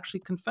they would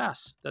actually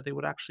confess, that they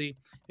would actually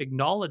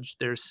acknowledge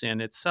their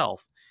sin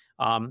itself."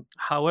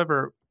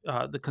 However,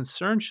 the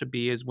concern should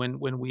be is when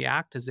we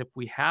act as if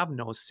we have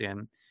no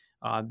sin,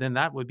 then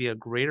that would be a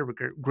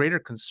greater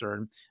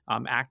concern,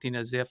 acting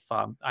as if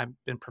I've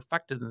been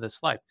perfected in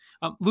this life.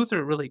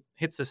 Luther really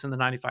hits this in the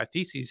 95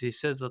 Theses. He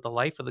says that the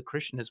life of the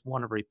Christian is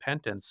one of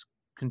repentance,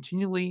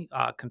 continually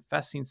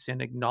confessing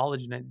sin,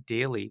 acknowledging it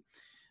daily.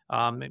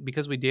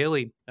 Because we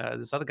daily,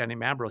 this other guy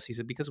named Ambrose, he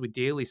said, because we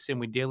daily sin,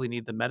 we daily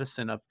need the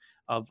medicine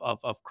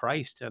of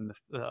Christ and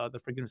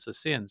the forgiveness of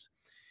sins.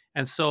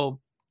 And so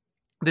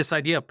this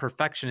idea of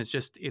perfection is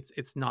just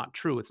it's not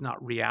true. It's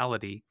not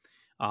reality.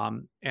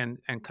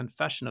 And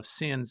confession of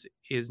sins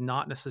is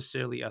not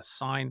necessarily a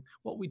sign.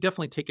 Well, we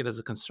definitely take it as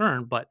a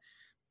concern, but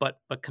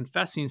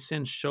confessing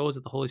sin shows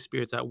that the Holy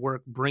Spirit's at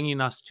work, bringing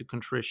us to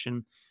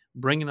contrition,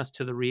 bringing us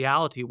to the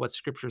reality of what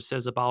Scripture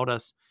says about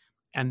us,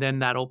 and then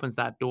that opens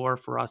that door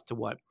for us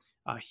to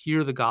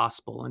hear the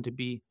gospel and to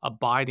be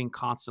abiding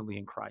constantly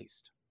in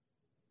Christ.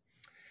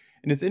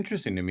 And it's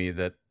interesting to me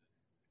that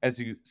as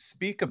you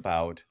speak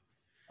about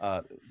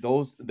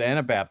the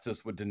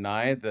Anabaptists would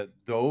deny that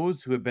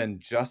those who have been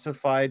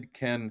justified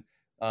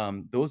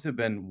those who have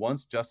been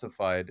once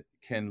justified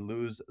can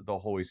lose the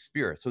Holy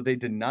Spirit. So they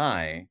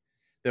deny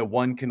that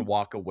one can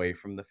walk away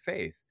from the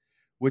faith,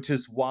 which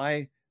is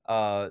why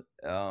it's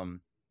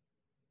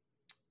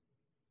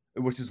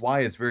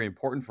very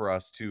important for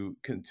us to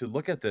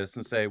look at this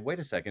and say, wait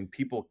a second,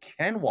 people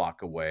can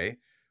walk away,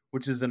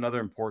 which is another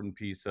important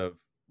piece of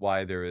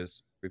why there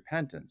is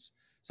repentance.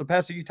 So,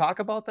 Pastor, you talk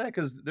about that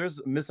because there's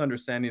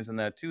misunderstandings in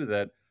that too,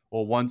 that,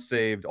 well, once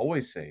saved,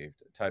 always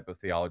saved type of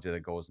theology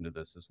that goes into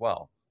this as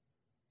well.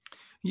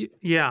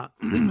 Yeah.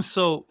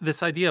 So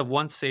this idea of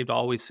once saved,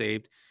 always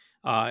saved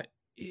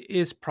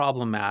is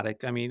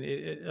problematic. I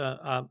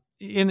mean,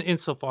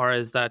 insofar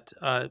as that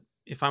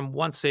if I'm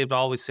once saved,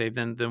 always saved,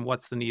 then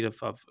what's the need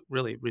of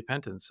really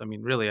repentance? I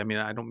mean, really,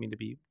 I don't mean to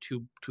be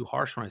too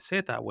harsh when I say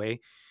it that way,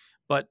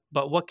 but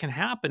what can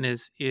happen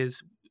is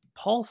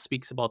Paul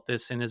speaks about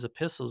this in his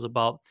epistles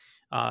about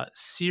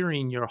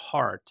searing your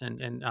heart,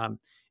 and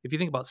if you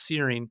think about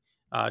searing,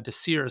 to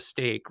sear a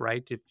steak,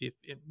 right?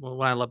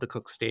 When I love to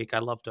cook steak, I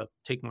love to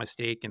take my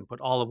steak and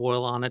put olive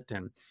oil on it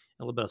and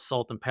a little bit of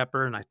salt and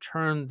pepper, and I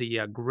turn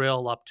the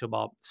grill up to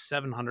about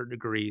 700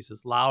 degrees,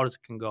 as loud as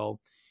it can go,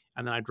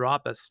 and then I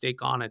drop that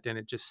steak on it, and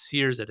it just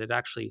sears it. It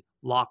actually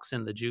locks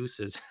in the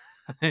juices,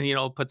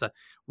 and puts a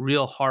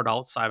real hard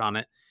outside on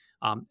it.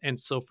 And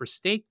so for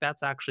steak,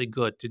 that's actually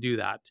good to do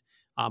that.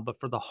 But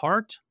for the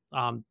heart,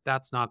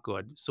 that's not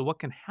good. So what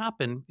can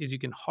happen is you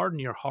can harden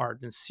your heart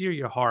and sear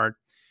your heart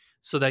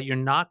so that you're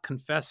not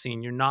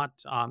confessing, you're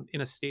not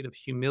in a state of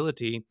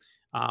humility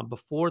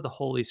before the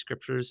Holy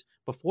Scriptures,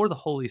 before the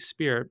Holy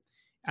Spirit.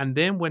 And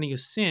then when you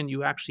sin,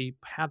 you actually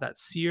have that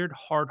seared,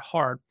 hard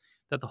heart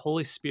that the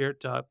Holy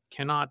Spirit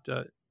cannot,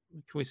 can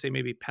we say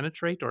maybe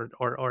penetrate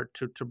or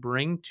to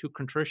bring to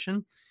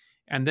contrition.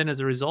 And then as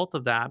a result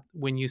of that,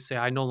 when you say,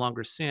 I no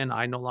longer sin,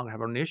 I no longer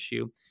have an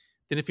issue,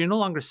 then if you're no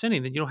longer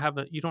sinning, then you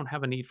don't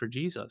have a need for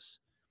Jesus.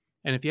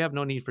 And if you have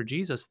no need for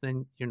Jesus,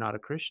 then you're not a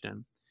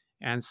Christian.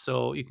 And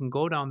so you can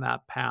go down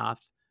that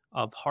path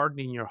of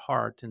hardening your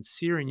heart and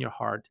searing your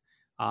heart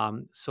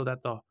so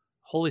that the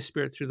Holy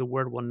Spirit through the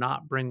Word will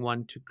not bring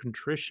one to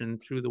contrition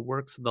through the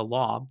works of the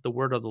law, the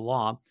word of the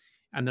law,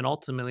 and then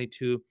ultimately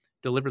to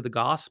deliver the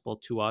gospel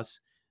to us.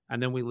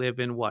 And then we live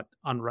in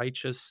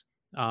unrighteous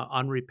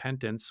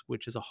unrepentance,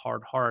 which is a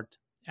hard heart.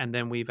 And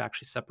then we've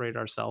actually separated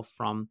ourselves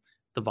from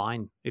the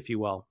vine, if you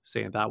will,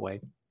 say it that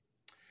way.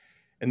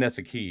 And that's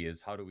a key,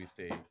 is how do we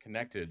stay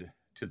connected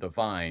to the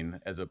vine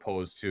as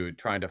opposed to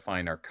trying to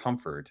find our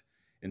comfort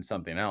in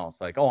something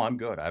else, like, oh, I'm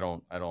good.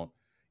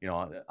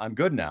 I'm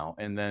good now.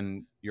 And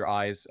then your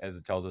eyes, as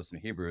it tells us in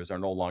Hebrews, are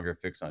no longer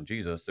fixed on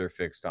Jesus. They're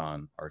fixed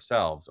on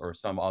ourselves or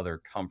some other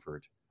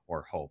comfort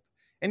or hope.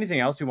 Anything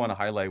else you want to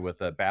highlight with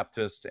the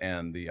Baptist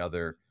and the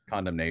other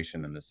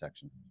condemnation in this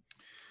section?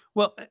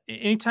 Well,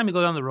 anytime you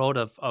go down the road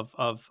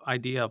of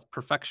idea of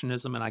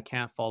perfectionism and I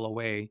can't fall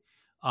away,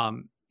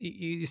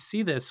 you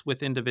see this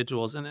with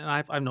individuals, and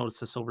I've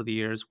noticed this over the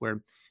years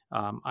where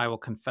I will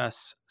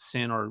confess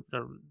sin or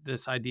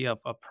this idea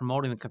of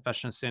promoting the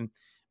confession of sin.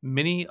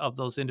 Many of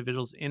those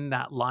individuals in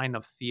that line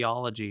of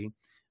theology,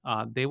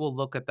 they will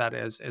look at that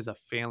as a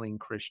failing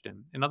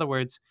Christian. In other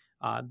words,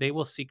 they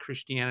will see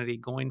Christianity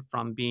going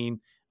from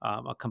being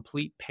a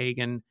complete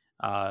pagan,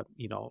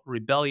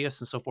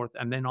 rebellious and so forth.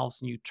 And then all of a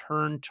sudden you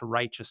turn to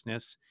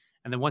righteousness.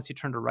 And then once you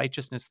turn to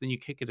righteousness, then you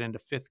kick it into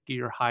fifth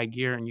gear, high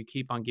gear, and you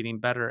keep on getting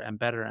better and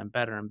better and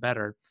better and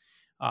better.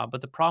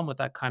 But the problem with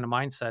that kind of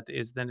mindset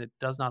is then it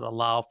does not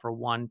allow for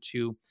one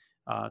to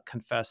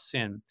confess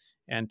sin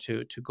and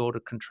to go to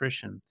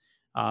contrition.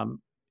 And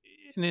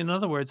in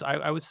other words,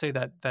 I would say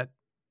that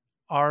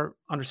our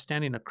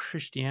understanding of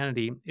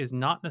Christianity is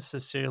not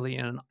necessarily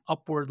in an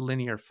upward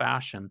linear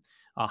fashion,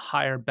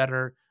 higher,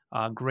 better,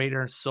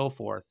 greater, so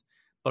forth,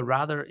 but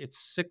rather it's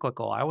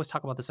cyclical. I always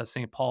talk about this at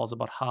St. Paul's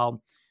about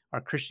how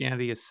our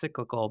Christianity is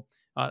cyclical.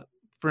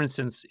 For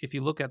instance, if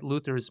you look at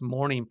Luther's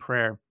morning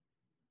prayer,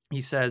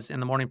 he says in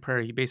the morning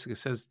prayer, he basically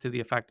says to the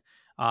effect,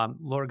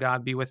 Lord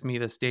God, be with me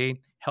this day,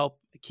 help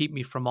keep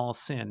me from all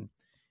sin.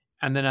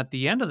 And then at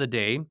the end of the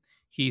day,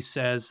 he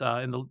says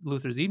in the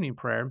Luther's evening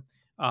prayer,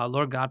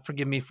 Lord God,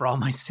 forgive me for all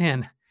my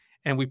sin.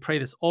 And we pray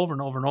this over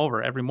and over and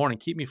over every morning.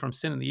 Keep me from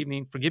sin in the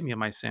evening. Forgive me of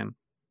my sin.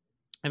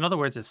 In other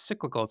words, it's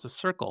cyclical. It's a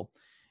circle.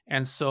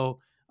 And so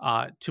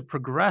to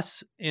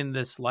progress in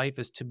this life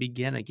is to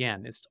begin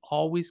again. It's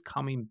always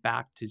coming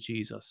back to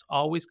Jesus,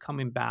 always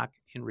coming back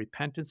in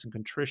repentance and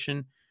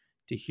contrition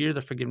to hear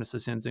the forgiveness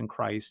of sins in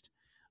Christ.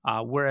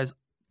 Whereas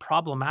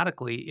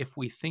problematically, if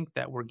we think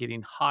that we're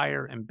getting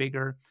higher and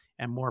bigger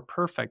and more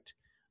perfect,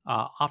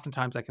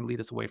 oftentimes that can lead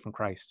us away from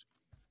Christ.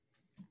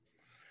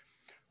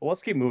 Well,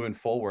 let's keep moving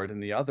forward in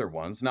the other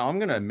ones. Now, I'm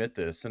going to admit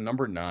this. In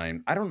number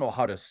 9, I don't know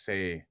how to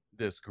say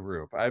this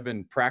group. I've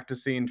been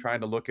practicing, trying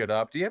to look it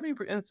up. Do you have any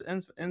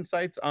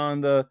insights on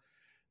the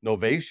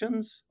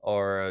Novatians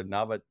or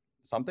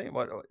something?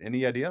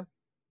 Any idea?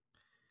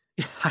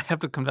 I have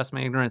to confess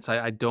my ignorance.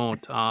 I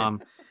don't. I'll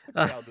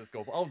just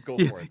go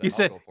for it. You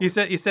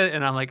said,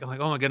 and I'm like,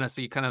 oh my goodness.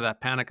 So you kind of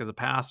that panic as a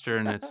pastor,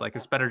 and it's like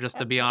it's better just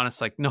to be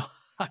honest. Like, no,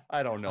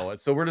 I don't know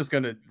it. So we're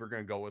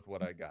gonna go with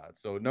what I got.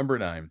 So number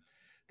 9,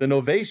 the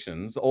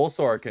Novatians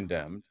also are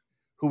condemned,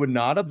 who would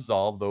not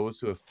absolve those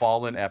who have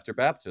fallen after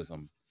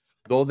baptism,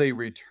 though they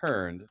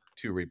returned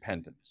to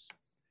repentance.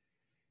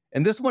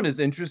 And this one is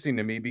interesting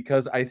to me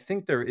because I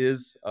think there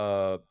is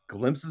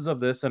glimpses of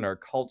this in our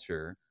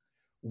culture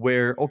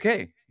where,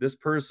 okay, this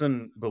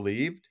person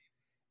believed,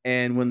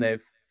 and when they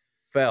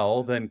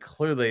fell, then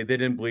clearly they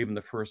didn't believe in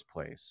the first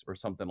place or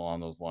something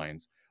along those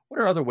lines. What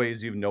are other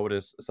ways you've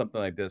noticed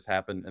something like this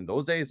happen in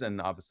those days and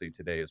obviously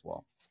today as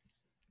well?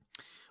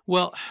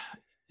 Well,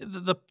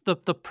 the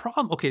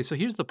problem. Okay, so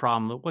here's the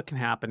problem. What can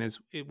happen is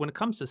when it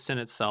comes to sin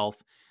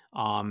itself,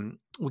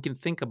 we can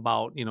think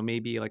about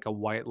maybe like a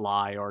white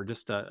lie or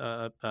just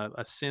a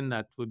sin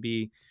that would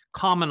be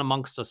common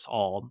amongst us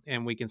all,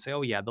 and we can say,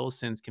 oh yeah, those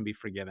sins can be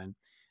forgiven.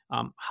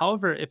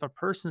 However, if a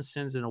person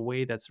sins in a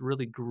way that's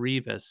really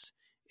grievous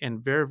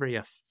and very, very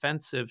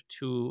offensive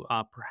to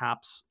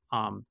perhaps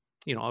a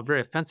very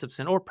offensive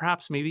sin, or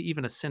perhaps maybe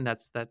even a sin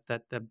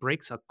that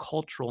breaks a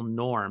cultural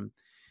norm,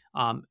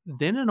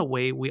 then in a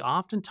way we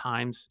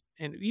oftentimes,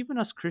 and even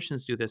us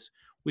Christians do this,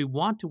 we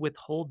want to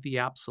withhold the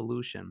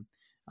absolution.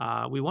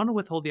 We want to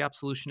withhold the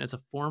absolution as a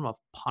form of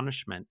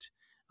punishment.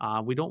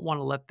 We don't want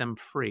to let them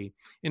free.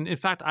 And in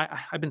fact,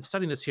 I've been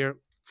studying this here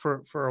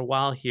for a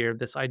while here,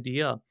 this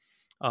idea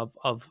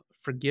of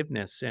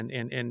forgiveness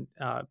and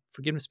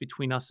forgiveness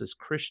between us as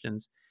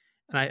Christians.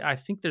 And I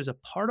think there's a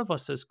part of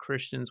us as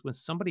Christians, when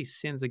somebody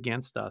sins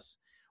against us,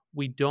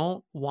 we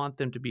don't want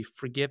them to be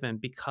forgiven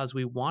because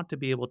we want to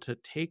be able to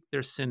take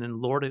their sin and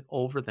lord it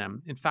over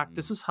them. In fact,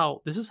 this is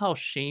how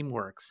shame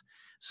works.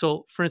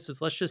 So, for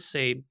instance, let's just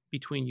say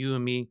between you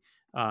and me,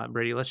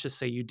 Brady, let's just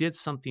say you did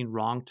something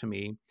wrong to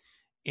me,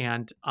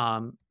 and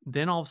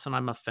then all of a sudden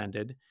I'm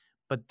offended.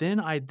 But then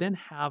I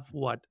have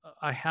what?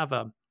 I have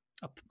a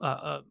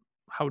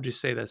how would you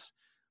say this?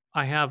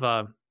 I have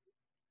a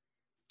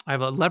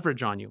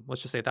leverage on you.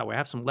 Let's just say it that way. I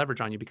have some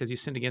leverage on you because you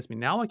sinned against me.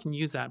 Now I can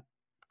use that,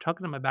 tuck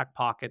it in my back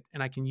pocket,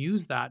 and I can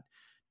use that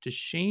to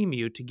shame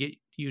you, to get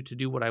you to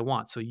do what I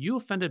want. So you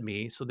offended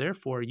me, so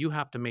therefore you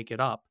have to make it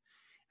up.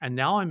 And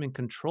now I'm in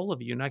control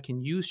of you, and I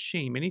can use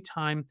shame.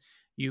 Anytime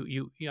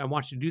I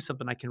want you to do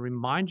something, I can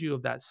remind you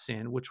of that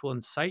sin, which will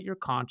incite your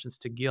conscience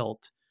to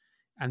guilt.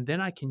 And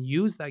then I can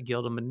use that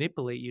guilt to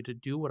manipulate you to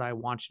do what I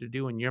want you to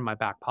do, and you're in my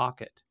back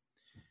pocket.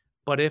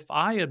 But if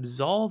I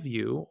absolve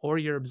you, or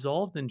you're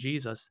absolved in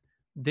Jesus,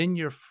 then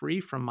you're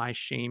free from my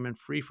shame and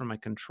free from my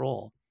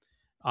control.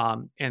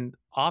 And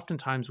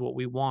oftentimes what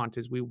we want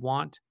is we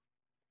want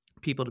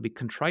people to be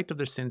contrite of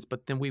their sins,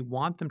 but then we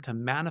want them to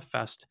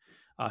manifest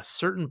a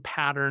certain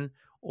pattern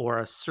or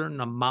a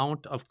certain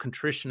amount of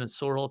contrition and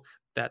sorrow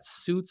that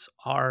suits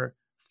our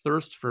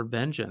thirst for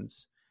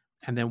vengeance.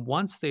 And then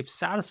once they've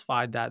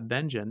satisfied that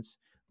vengeance,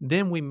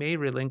 then we may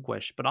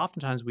relinquish, but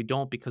oftentimes we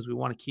don't, because we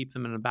want to keep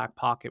them in the back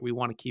pocket. We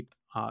want to keep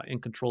in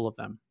control of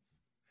them.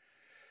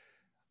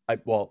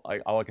 All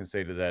I can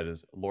say to that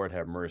is, Lord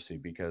have mercy,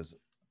 because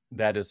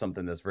that is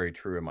something that's very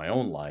true in my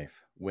own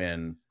life.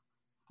 When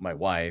my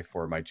wife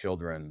or my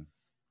children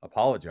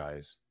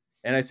apologize,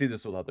 and I see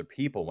this with other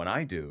people, when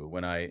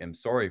I am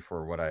sorry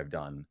for what I've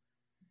done,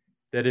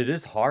 that it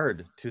is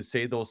hard to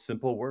say those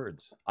simple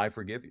words, I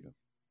forgive you,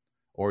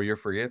 or you're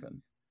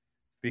forgiven.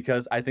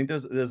 because I think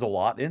there's a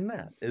lot in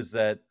that, is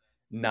that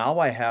now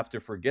I have to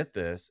forget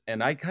this,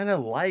 and I kind of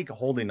like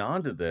holding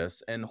on to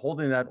this and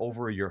holding that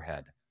over your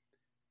head.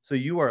 So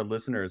you, our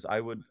listeners, I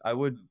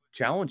would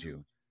challenge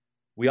you.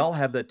 We all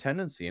have that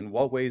tendency. In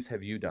what ways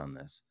have you done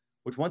this?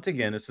 Which, once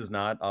again, this is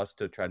not us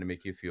to try to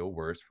make you feel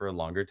worse for a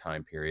longer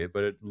time period,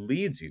 but it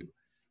leads you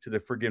to the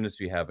forgiveness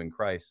we have in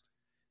Christ.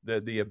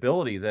 The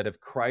ability that if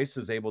Christ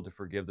is able to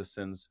forgive the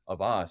sins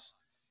of us,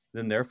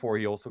 then therefore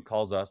he also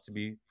calls us to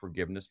be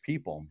forgiveness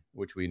people,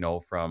 which we know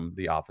from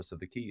the office of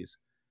the keys.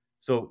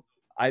 So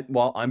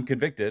I'm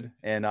convicted,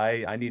 and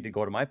I need to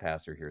go to my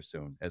pastor here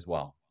soon as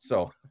well.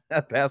 So,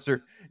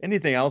 Pastor,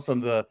 anything else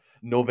on the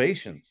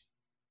novations?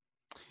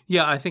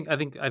 Yeah, I think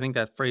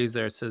that phrase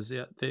there says,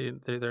 yeah,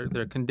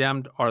 they're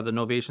condemned are the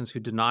novations who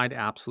denied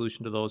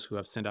absolution to those who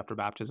have sinned after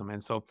baptism,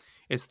 and so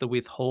it's the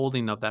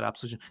withholding of that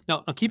absolution.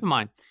 Now keep in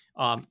mind,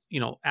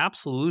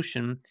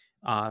 absolution,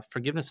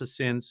 forgiveness of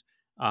sins,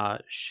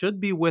 should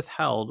be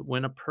withheld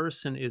when a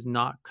person is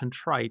not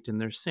contrite in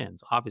their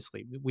sins.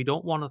 Obviously, we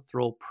don't want to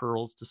throw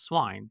pearls to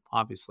swine.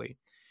 Obviously,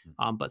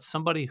 but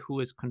somebody who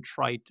is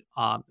contrite,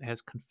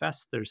 has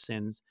confessed their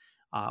sins,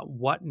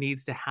 what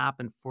needs to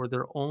happen for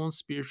their own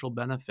spiritual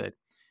benefit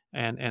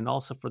and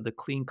also for the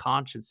clean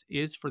conscience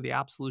is for the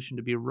absolution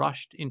to be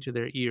rushed into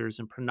their ears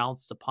and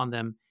pronounced upon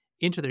them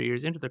into their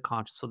ears, into their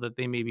conscience, so that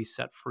they may be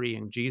set free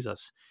in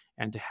Jesus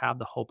and to have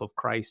the hope of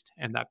Christ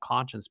and that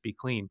conscience be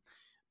clean.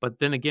 But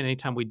then again,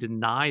 anytime we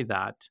deny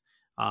that,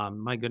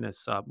 my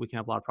goodness, we can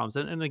have a lot of problems.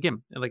 And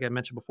again, like I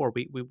mentioned before,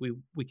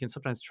 we can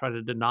sometimes try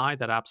to deny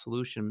that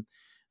absolution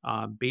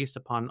based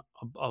upon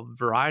a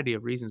variety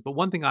of reasons. But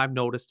one thing I've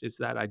noticed is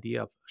that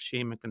idea of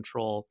shame and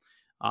control.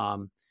 I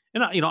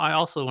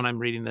also, when I'm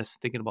reading this,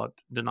 thinking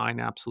about denying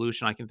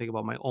absolution, I can think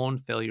about my own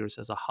failures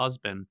as a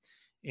husband.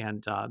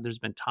 And there's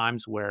been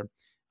times where,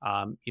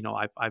 I've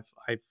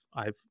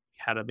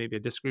had maybe a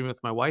disagreement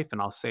with my wife,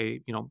 and I'll say,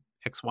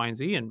 X, Y, and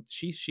Z, and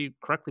she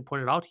correctly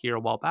pointed out here a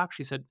while back.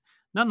 She said,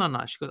 "No, no,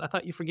 no." She goes, "I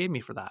thought you forgave me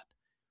for that."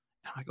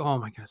 I'm like, "Oh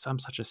my goodness, I'm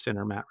such a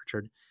sinner, Matt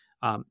Richard."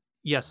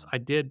 Yes, I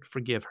did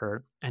forgive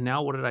her, and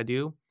now what did I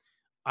do?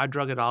 I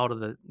drug it out of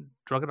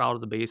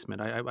the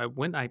basement.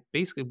 I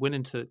basically went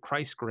into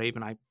Christ's grave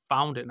and I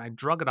found it and I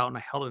drug it out and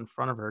I held it in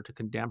front of her to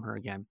condemn her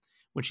again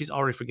when she's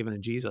already forgiven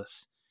in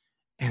Jesus.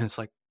 And it's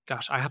like,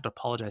 gosh, I have to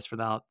apologize for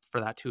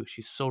that too.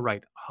 She's so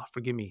right. Oh,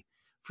 forgive me,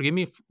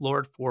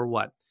 Lord, for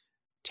what?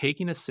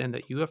 Taking a sin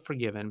that you have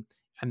forgiven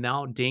and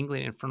now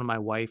dangling it in front of my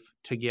wife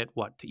to get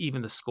what? To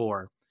even the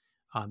score.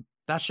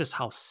 That's just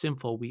how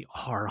sinful we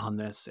are on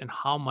this and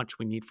how much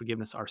we need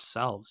forgiveness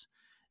ourselves.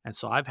 And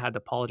so I've had to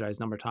apologize a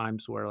number of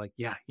times where, like,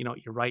 yeah,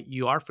 you're right.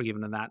 You are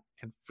forgiven in that.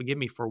 And forgive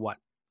me for what?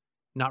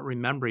 Not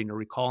remembering or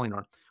recalling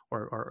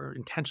or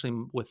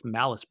intentionally with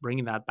malice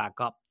bringing that back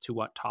up to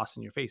what? Toss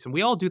in your face. And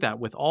we all do that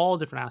with all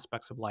different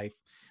aspects of life,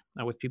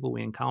 with people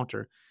we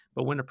encounter.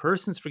 But when a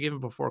person's forgiven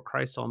before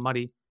Christ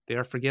Almighty, they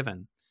are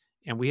forgiven.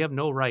 And we have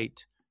no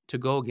right to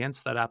go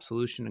against that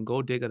absolution and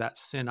go dig that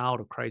sin out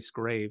of Christ's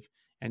grave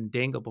and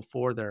dangle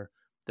before their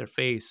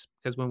face.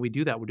 Because when we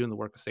do that, we're doing the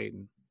work of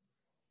Satan.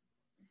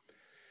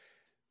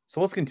 So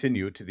let's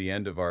continue to the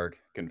end of our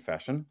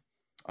confession.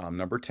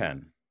 Number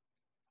 10.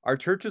 Our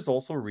churches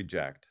also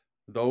reject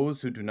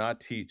those who do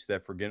not teach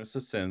that forgiveness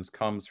of sins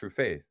comes through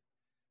faith,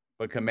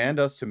 but command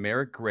us to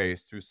merit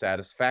grace through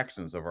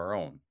satisfactions of our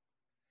own.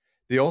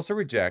 They also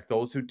reject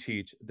those who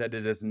teach that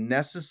it is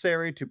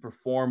necessary to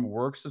perform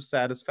works of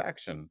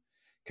satisfaction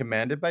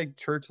commanded by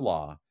church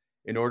law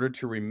in order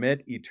to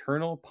remit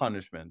eternal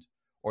punishment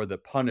or the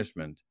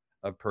punishment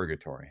of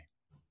purgatory.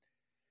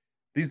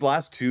 These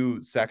last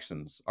two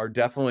sections are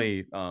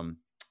definitely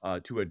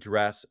to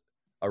address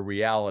a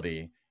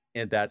reality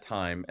in that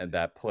time and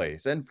that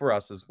place, and for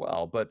us as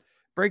well. But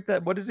break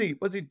that. What is he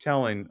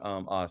telling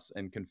us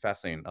and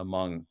confessing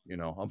among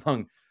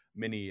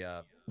many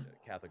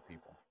Catholic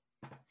people?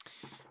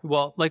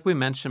 Well, like we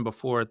mentioned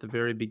before at the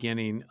very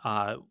beginning,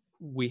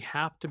 we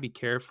have to be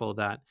careful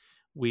that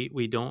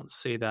we don't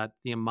say that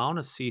the amount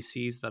of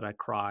CCs that I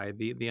cry,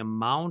 the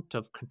amount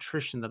of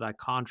contrition that I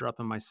conjure up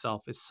in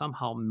myself is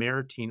somehow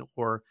meriting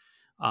or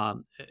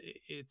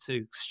it's an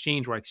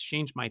exchange where I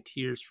exchange my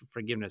tears for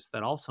forgiveness,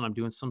 that all of a sudden I'm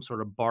doing some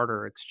sort of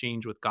barter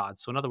exchange with God.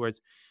 So in other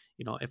words,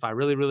 if I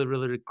really, really,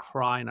 really, really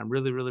cry and I'm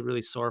really, really,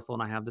 really sorrowful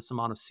and I have this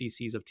amount of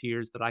CCs of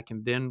tears, that I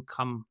can then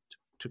come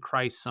to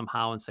Christ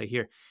somehow and say,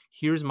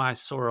 here's my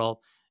sorrow,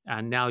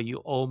 and now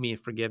you owe me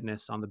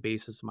forgiveness on the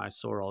basis of my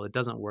sorrow. It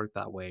doesn't work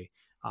that way.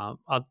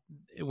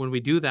 When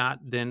we do that,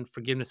 then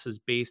forgiveness is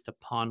based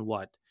upon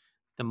what?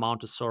 The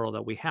amount of sorrow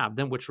that we have.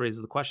 Then, which raises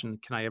the question: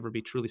 can I ever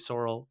be truly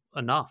sorrow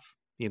enough?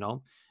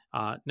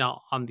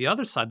 Now, on the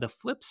other side, the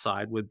flip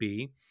side would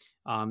be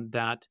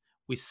that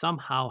we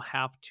somehow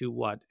have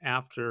to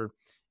after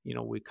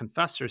we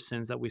confess our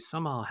sins, that we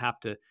somehow have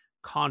to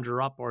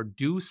conjure up or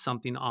do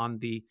something on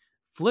the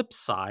flip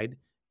side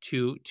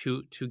to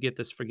get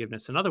this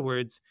forgiveness. In other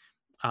words,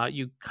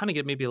 you kind of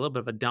get maybe a little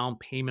bit of a down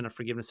payment of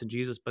forgiveness in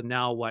Jesus. But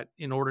now,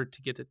 in order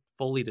to get it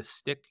fully to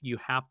stick, you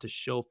have to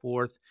show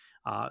forth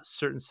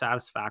certain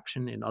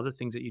satisfaction in other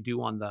things that you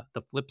do on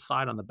the flip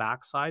side, on the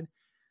backside.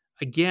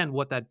 Again,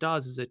 what that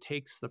does is it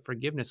takes the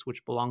forgiveness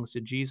which belongs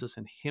to Jesus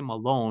and Him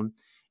alone,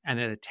 and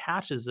it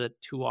attaches it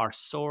to our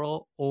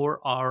sorrow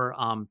or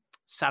our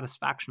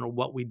satisfaction, or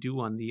what we do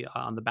on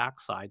the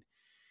backside.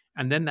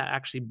 And then that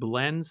actually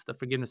blends the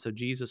forgiveness of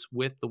Jesus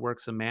with the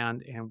works of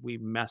man, and we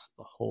mess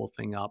the whole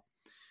thing up.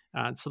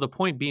 So the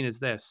point being is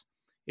this: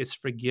 is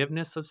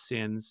forgiveness of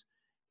sins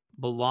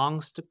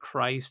belongs to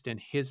Christ and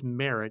His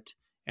merit,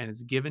 and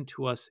it's given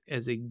to us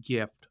as a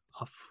gift,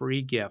 a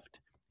free gift.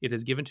 It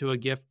is given to a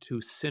gift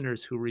to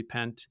sinners who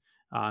repent,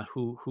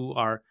 who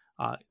are,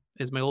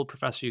 as my old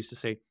professor used to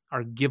say,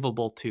 are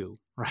givable to,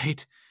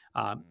 right?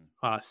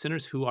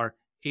 Sinners who are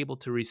able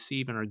to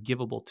receive and are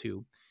givable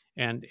to.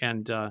 And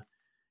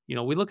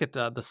we look at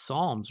the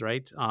Psalms,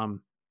 right?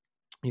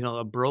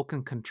 A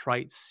broken,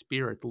 contrite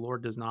spirit, the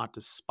Lord does not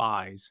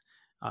despise.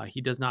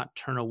 He does not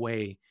turn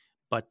away,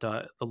 but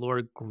the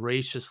Lord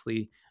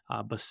graciously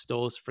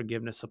bestows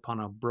forgiveness upon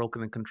a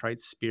broken and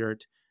contrite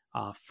spirit,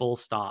 full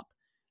stop.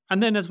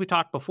 And then, as we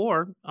talked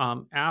before,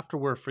 after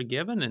we're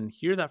forgiven and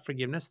hear that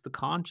forgiveness, the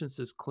conscience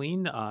is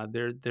clean.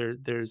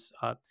 There's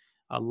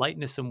a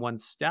lightness in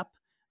one's step.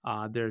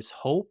 There's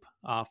hope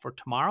for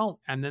tomorrow,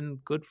 and then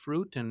good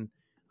fruit and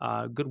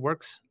good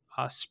works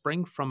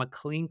spring from a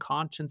clean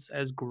conscience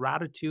as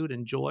gratitude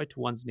and joy to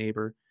one's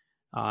neighbor.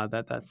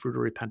 That fruit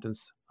of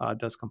repentance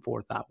does come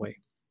forth that way.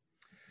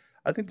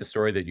 I think the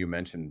story that you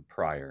mentioned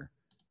prior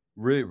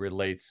really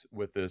relates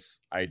with this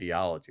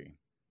ideology,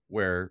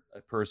 where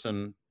a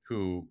person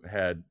who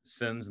had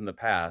sins in the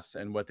past,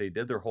 and what they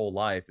did their whole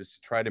life is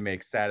to try to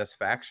make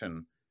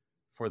satisfaction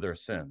for their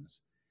sins.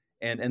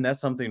 And that's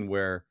something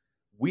where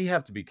we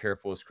have to be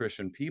careful as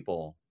Christian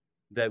people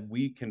that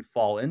we can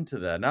fall into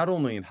that, not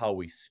only in how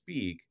we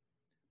speak,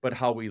 but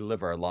how we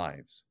live our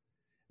lives.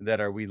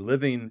 That are we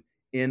living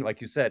in, like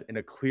you said, in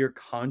a clear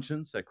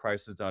conscience that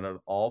Christ has done it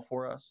all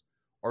for us?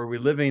 Or are we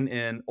living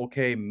in,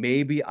 okay,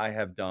 maybe I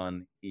have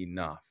done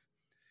enough?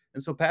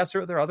 And so,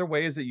 Pastor, are there other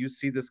ways that you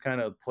see this kind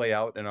of play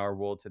out in our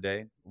world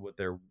today, what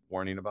they're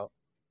warning about?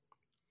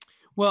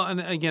 Well, and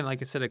again,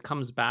 like I said, it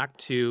comes back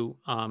to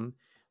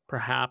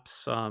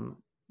perhaps the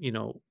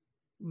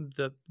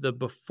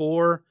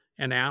before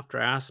and after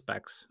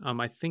aspects.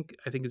 I think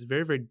it's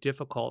very, very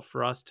difficult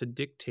for us to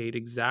dictate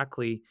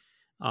exactly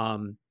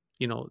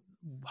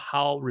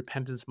how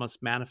repentance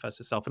must manifest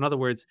itself. In other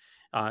words,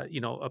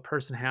 a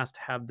person has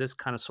to have this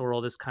kind of sorrow,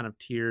 this kind of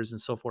tears,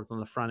 and so forth on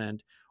the front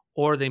end,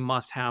 or they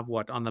must have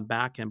what on the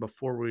back end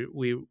before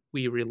we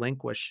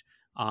relinquish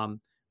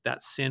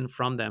that sin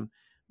from them.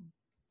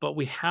 But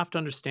we have to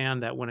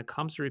understand that when it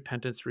comes to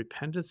repentance,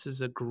 repentance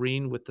is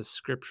agreeing with the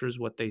scriptures,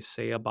 what they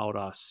say about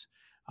us.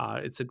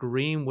 It's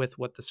agreeing with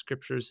what the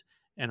scriptures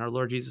and our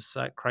Lord Jesus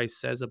Christ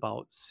says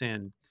about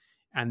sin.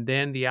 And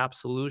then the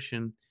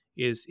absolution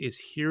is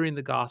hearing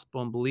the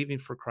gospel and believing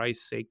for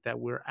Christ's sake that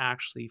we're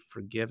actually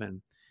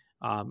forgiven.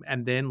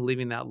 And then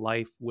living that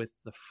life with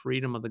the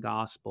freedom of the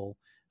gospel,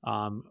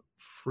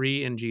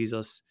 free in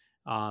Jesus,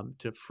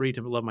 free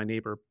to love my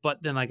neighbor.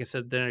 But then, like I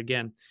said, then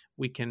again,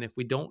 we can, if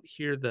we don't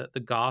hear the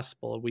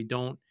gospel, we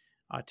don't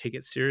take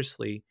it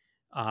seriously,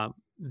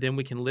 then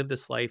we can live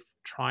this life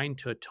trying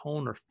to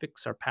atone or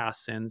fix our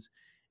past sins.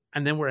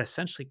 And then we're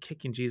essentially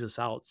kicking Jesus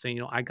out,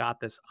 saying, I got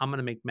this. I'm going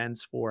to make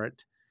amends for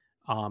it.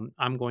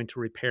 I'm going to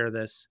repair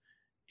this.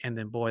 And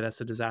then, boy,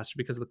 that's a disaster,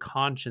 because the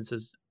conscience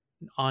is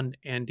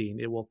unending.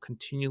 It will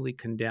continually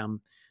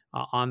condemn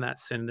on that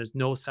sin. There's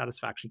no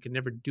satisfaction. You can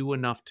never do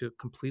enough to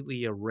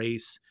completely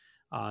erase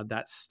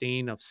that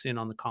stain of sin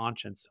on the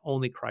conscience.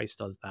 Only Christ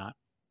does that.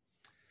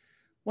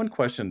 One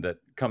question that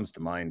comes to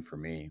mind for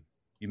me,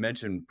 you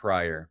mentioned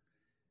prior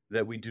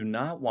that we do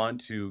not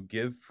want to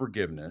give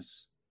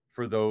forgiveness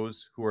for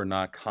those who are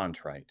not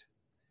contrite.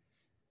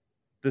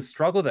 The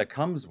struggle that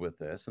comes with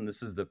this, and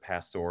this is the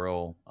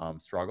pastoral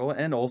struggle,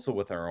 and also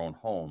with our own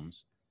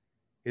homes,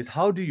 is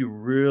how do you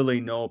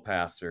really know,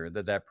 Pastor,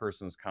 that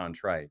person's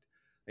contrite?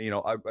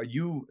 Are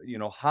you,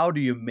 how do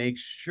you make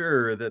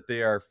sure that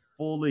they are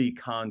fully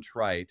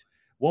contrite?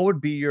 What would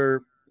be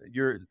your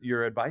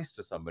advice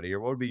to somebody,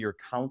 or what would be your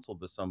counsel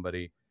to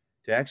somebody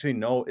to actually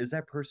know, is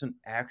that person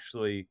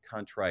actually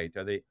contrite?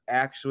 Are they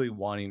actually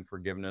wanting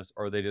forgiveness,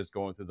 or are they just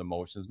going through the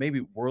motions? Maybe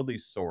worldly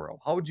sorrow.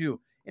 How would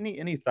you,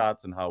 any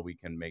thoughts on how we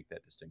can make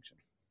that distinction?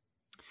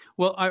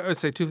 Well, I would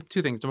say two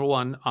things. Number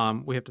one,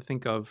 we have to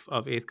think of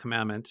Eighth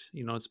Commandment.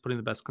 It's putting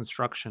the best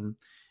construction.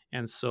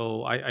 And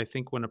so I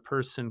think when a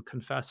person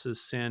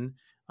confesses sin,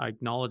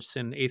 acknowledge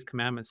sin, Eighth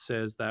Commandment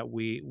says that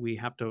we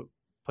have to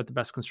put the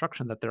best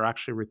construction, that they're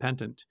actually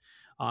repentant.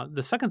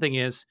 The second thing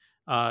is,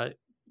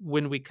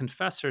 when we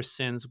confess our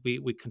sins,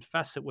 we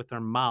confess it with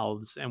our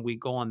mouths, and we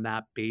go on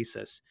that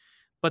basis.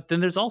 But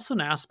then there's also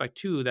an aspect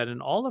too, that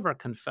in all of our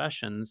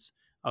confessions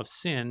of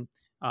sin,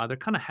 they're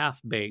kind of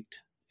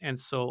half-baked. And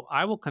so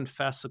I will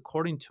confess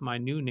according to my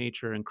new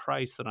nature in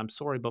Christ that I'm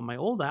sorry, but my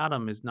old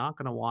Adam is not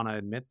going to want to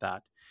admit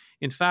that.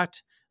 In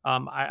fact,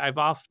 I've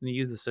often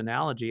used this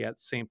analogy at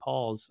St.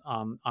 Paul's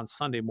on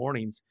Sunday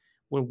mornings.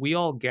 When we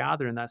all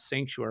gather in that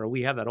sanctuary,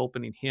 we have that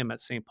opening hymn at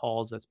St.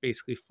 Paul's that's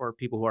basically for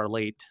people who are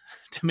late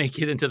to make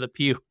it into the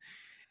pew.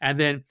 And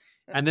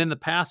then the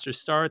pastor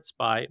starts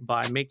by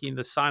making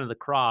the sign of the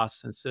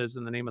cross and says,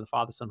 in the name of the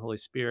Father, Son, Holy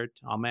Spirit,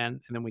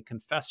 amen. And then we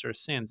confess our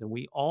sins and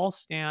we all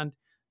stand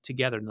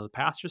together. Now the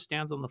pastor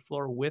stands on the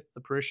floor with the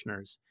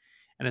parishioners.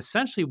 And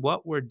essentially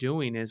what we're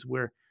doing is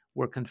we're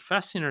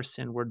confessing our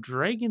sin. We're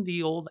dragging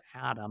the old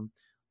Adam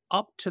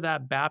up to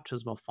that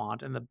baptismal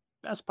font. And the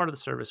best part of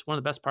the service, one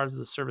of the best parts of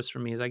the service for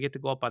me, is I get to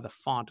go up by the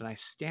font and I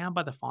stand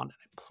by the font and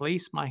I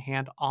place my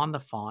hand on the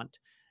font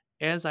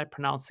as I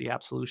pronounce the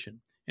absolution.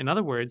 In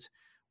other words,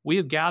 we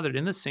have gathered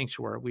in the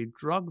sanctuary. We've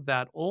drugged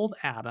that old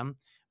Adam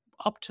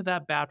up to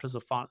that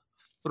baptismal font,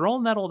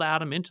 thrown that old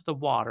Adam into the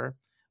water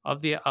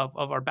of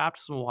our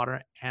baptismal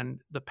water,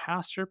 and the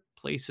pastor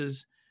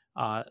places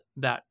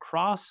that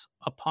cross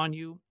upon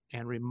you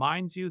and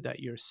reminds you that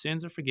your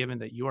sins are forgiven,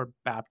 that you are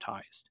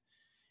baptized.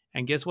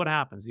 And guess what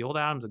happens? The old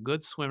Adam's a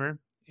good swimmer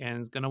and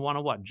is going to want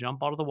to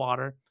jump out of the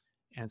water,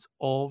 and it's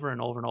over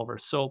and over and over.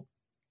 So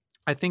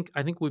I think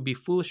we'd be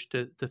foolish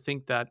to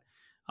think that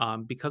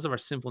because of our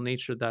sinful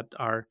nature that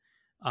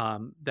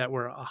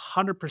we're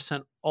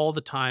 100% all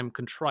the time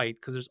contrite,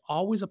 because there's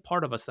always a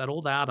part of us, that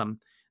old Adam,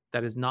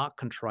 that is not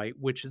contrite,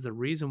 which is the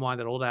reason why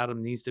that old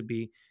Adam needs to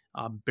be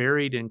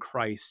buried in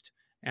Christ,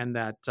 and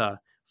that old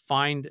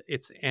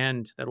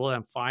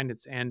Adam find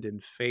its end in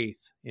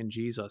faith in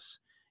Jesus.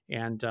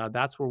 And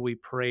that's where we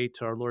pray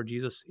to our Lord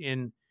Jesus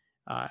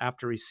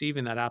after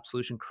receiving that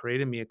absolution, create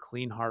in me a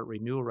clean heart,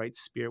 renew a right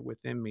spirit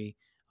within me,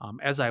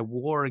 as I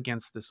war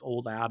against this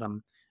old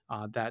Adam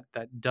that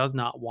does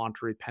not want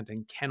to repent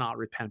and cannot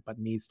repent, but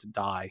needs to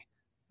die.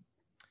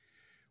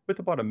 With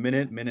about a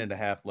minute and a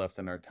half left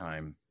in our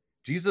time,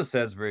 Jesus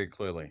says very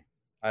clearly,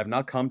 I have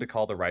not come to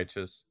call the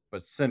righteous,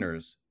 but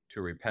sinners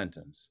to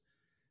repentance.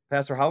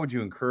 Pastor, how would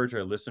you encourage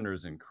our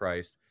listeners in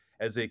Christ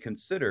as they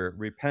consider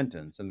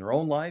repentance in their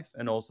own life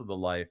and also the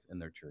life in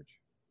their church?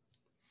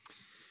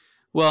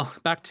 Well,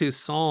 back to the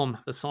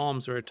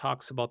Psalms, where it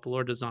talks about the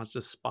Lord does not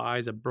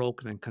despise a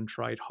broken and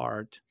contrite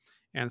heart.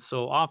 And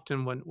so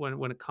often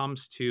when it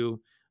comes to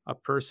a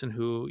person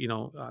who,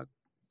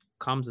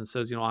 comes and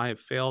says, I have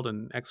failed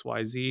in X,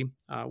 Y, Z,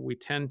 we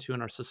tend to,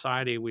 in our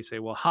society, we say,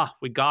 well,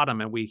 we got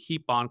him, and we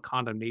heap on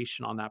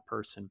condemnation on that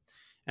person.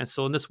 And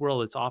so in this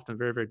world, it's often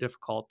very, very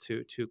difficult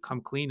to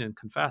come clean and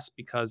confess,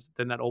 because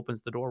then that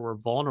opens the door. We're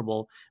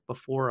vulnerable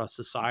before a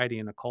society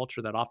and a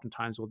culture that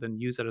oftentimes will then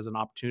use it as an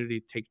opportunity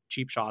to take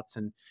cheap shots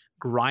and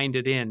grind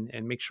it in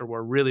and make sure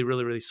we're really,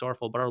 really, really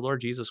sorrowful. But our Lord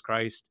Jesus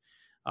Christ,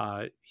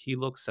 he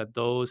looks at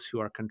those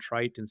who are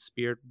contrite in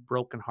spirit,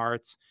 broken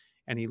hearts,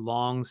 and he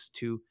longs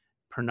to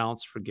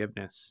pronounce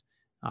forgiveness,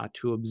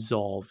 to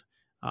absolve.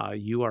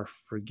 You are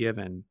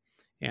forgiven.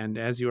 And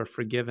as you are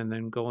forgiven,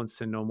 then go and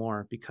sin no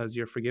more, because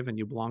you're forgiven.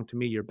 You belong to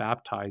me. You're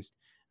baptized.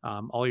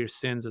 All your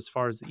sins, as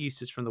far as the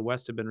east is from the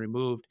west, have been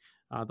removed.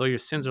 Though your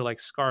sins are like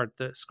scarlet,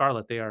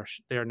 they are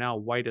now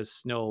white as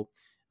snow.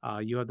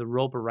 You have the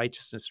robe of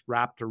righteousness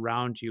wrapped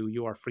around you.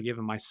 You are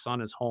forgiven. My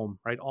son is home,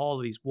 right? All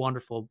of these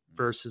wonderful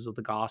verses of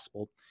the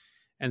gospel.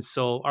 And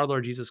so our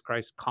Lord Jesus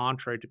Christ,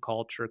 contrary to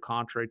culture,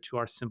 contrary to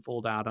our sinful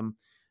old Adam,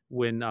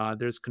 when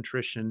there's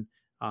contrition,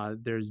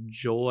 there's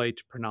joy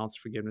to pronounce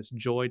forgiveness,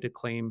 joy to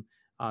claim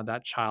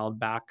that child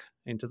back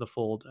into the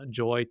fold,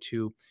 joy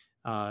to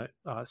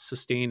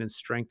sustain and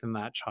strengthen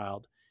that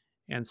child.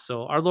 And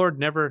so our Lord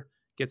never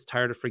gets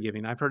tired of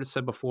forgiving. I've heard it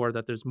said before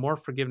that there's more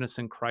forgiveness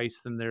in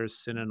Christ than there is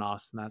sin in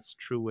us, and that's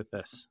true with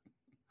this.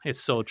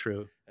 It's so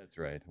true. That's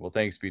right. Well,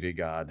 thanks be to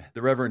God.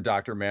 The Reverend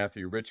Dr.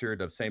 Matthew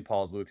Richard of St.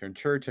 Paul's Lutheran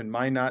Church in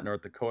Minot,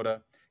 North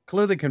Dakota,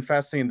 clearly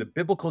confessing the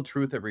biblical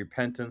truth of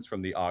repentance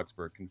from the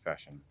Augsburg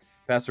Confession.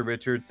 Pastor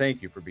Richard,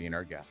 thank you for being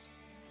our guest.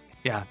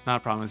 Yeah, not a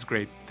problem. It's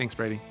great. Thanks,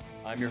 Brady.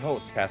 I'm your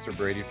host, Pastor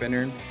Brady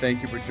Finnern.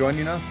 Thank you for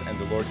joining us, and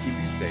the Lord keep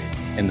you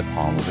safe in the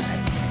palm of his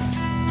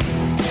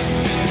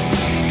hand.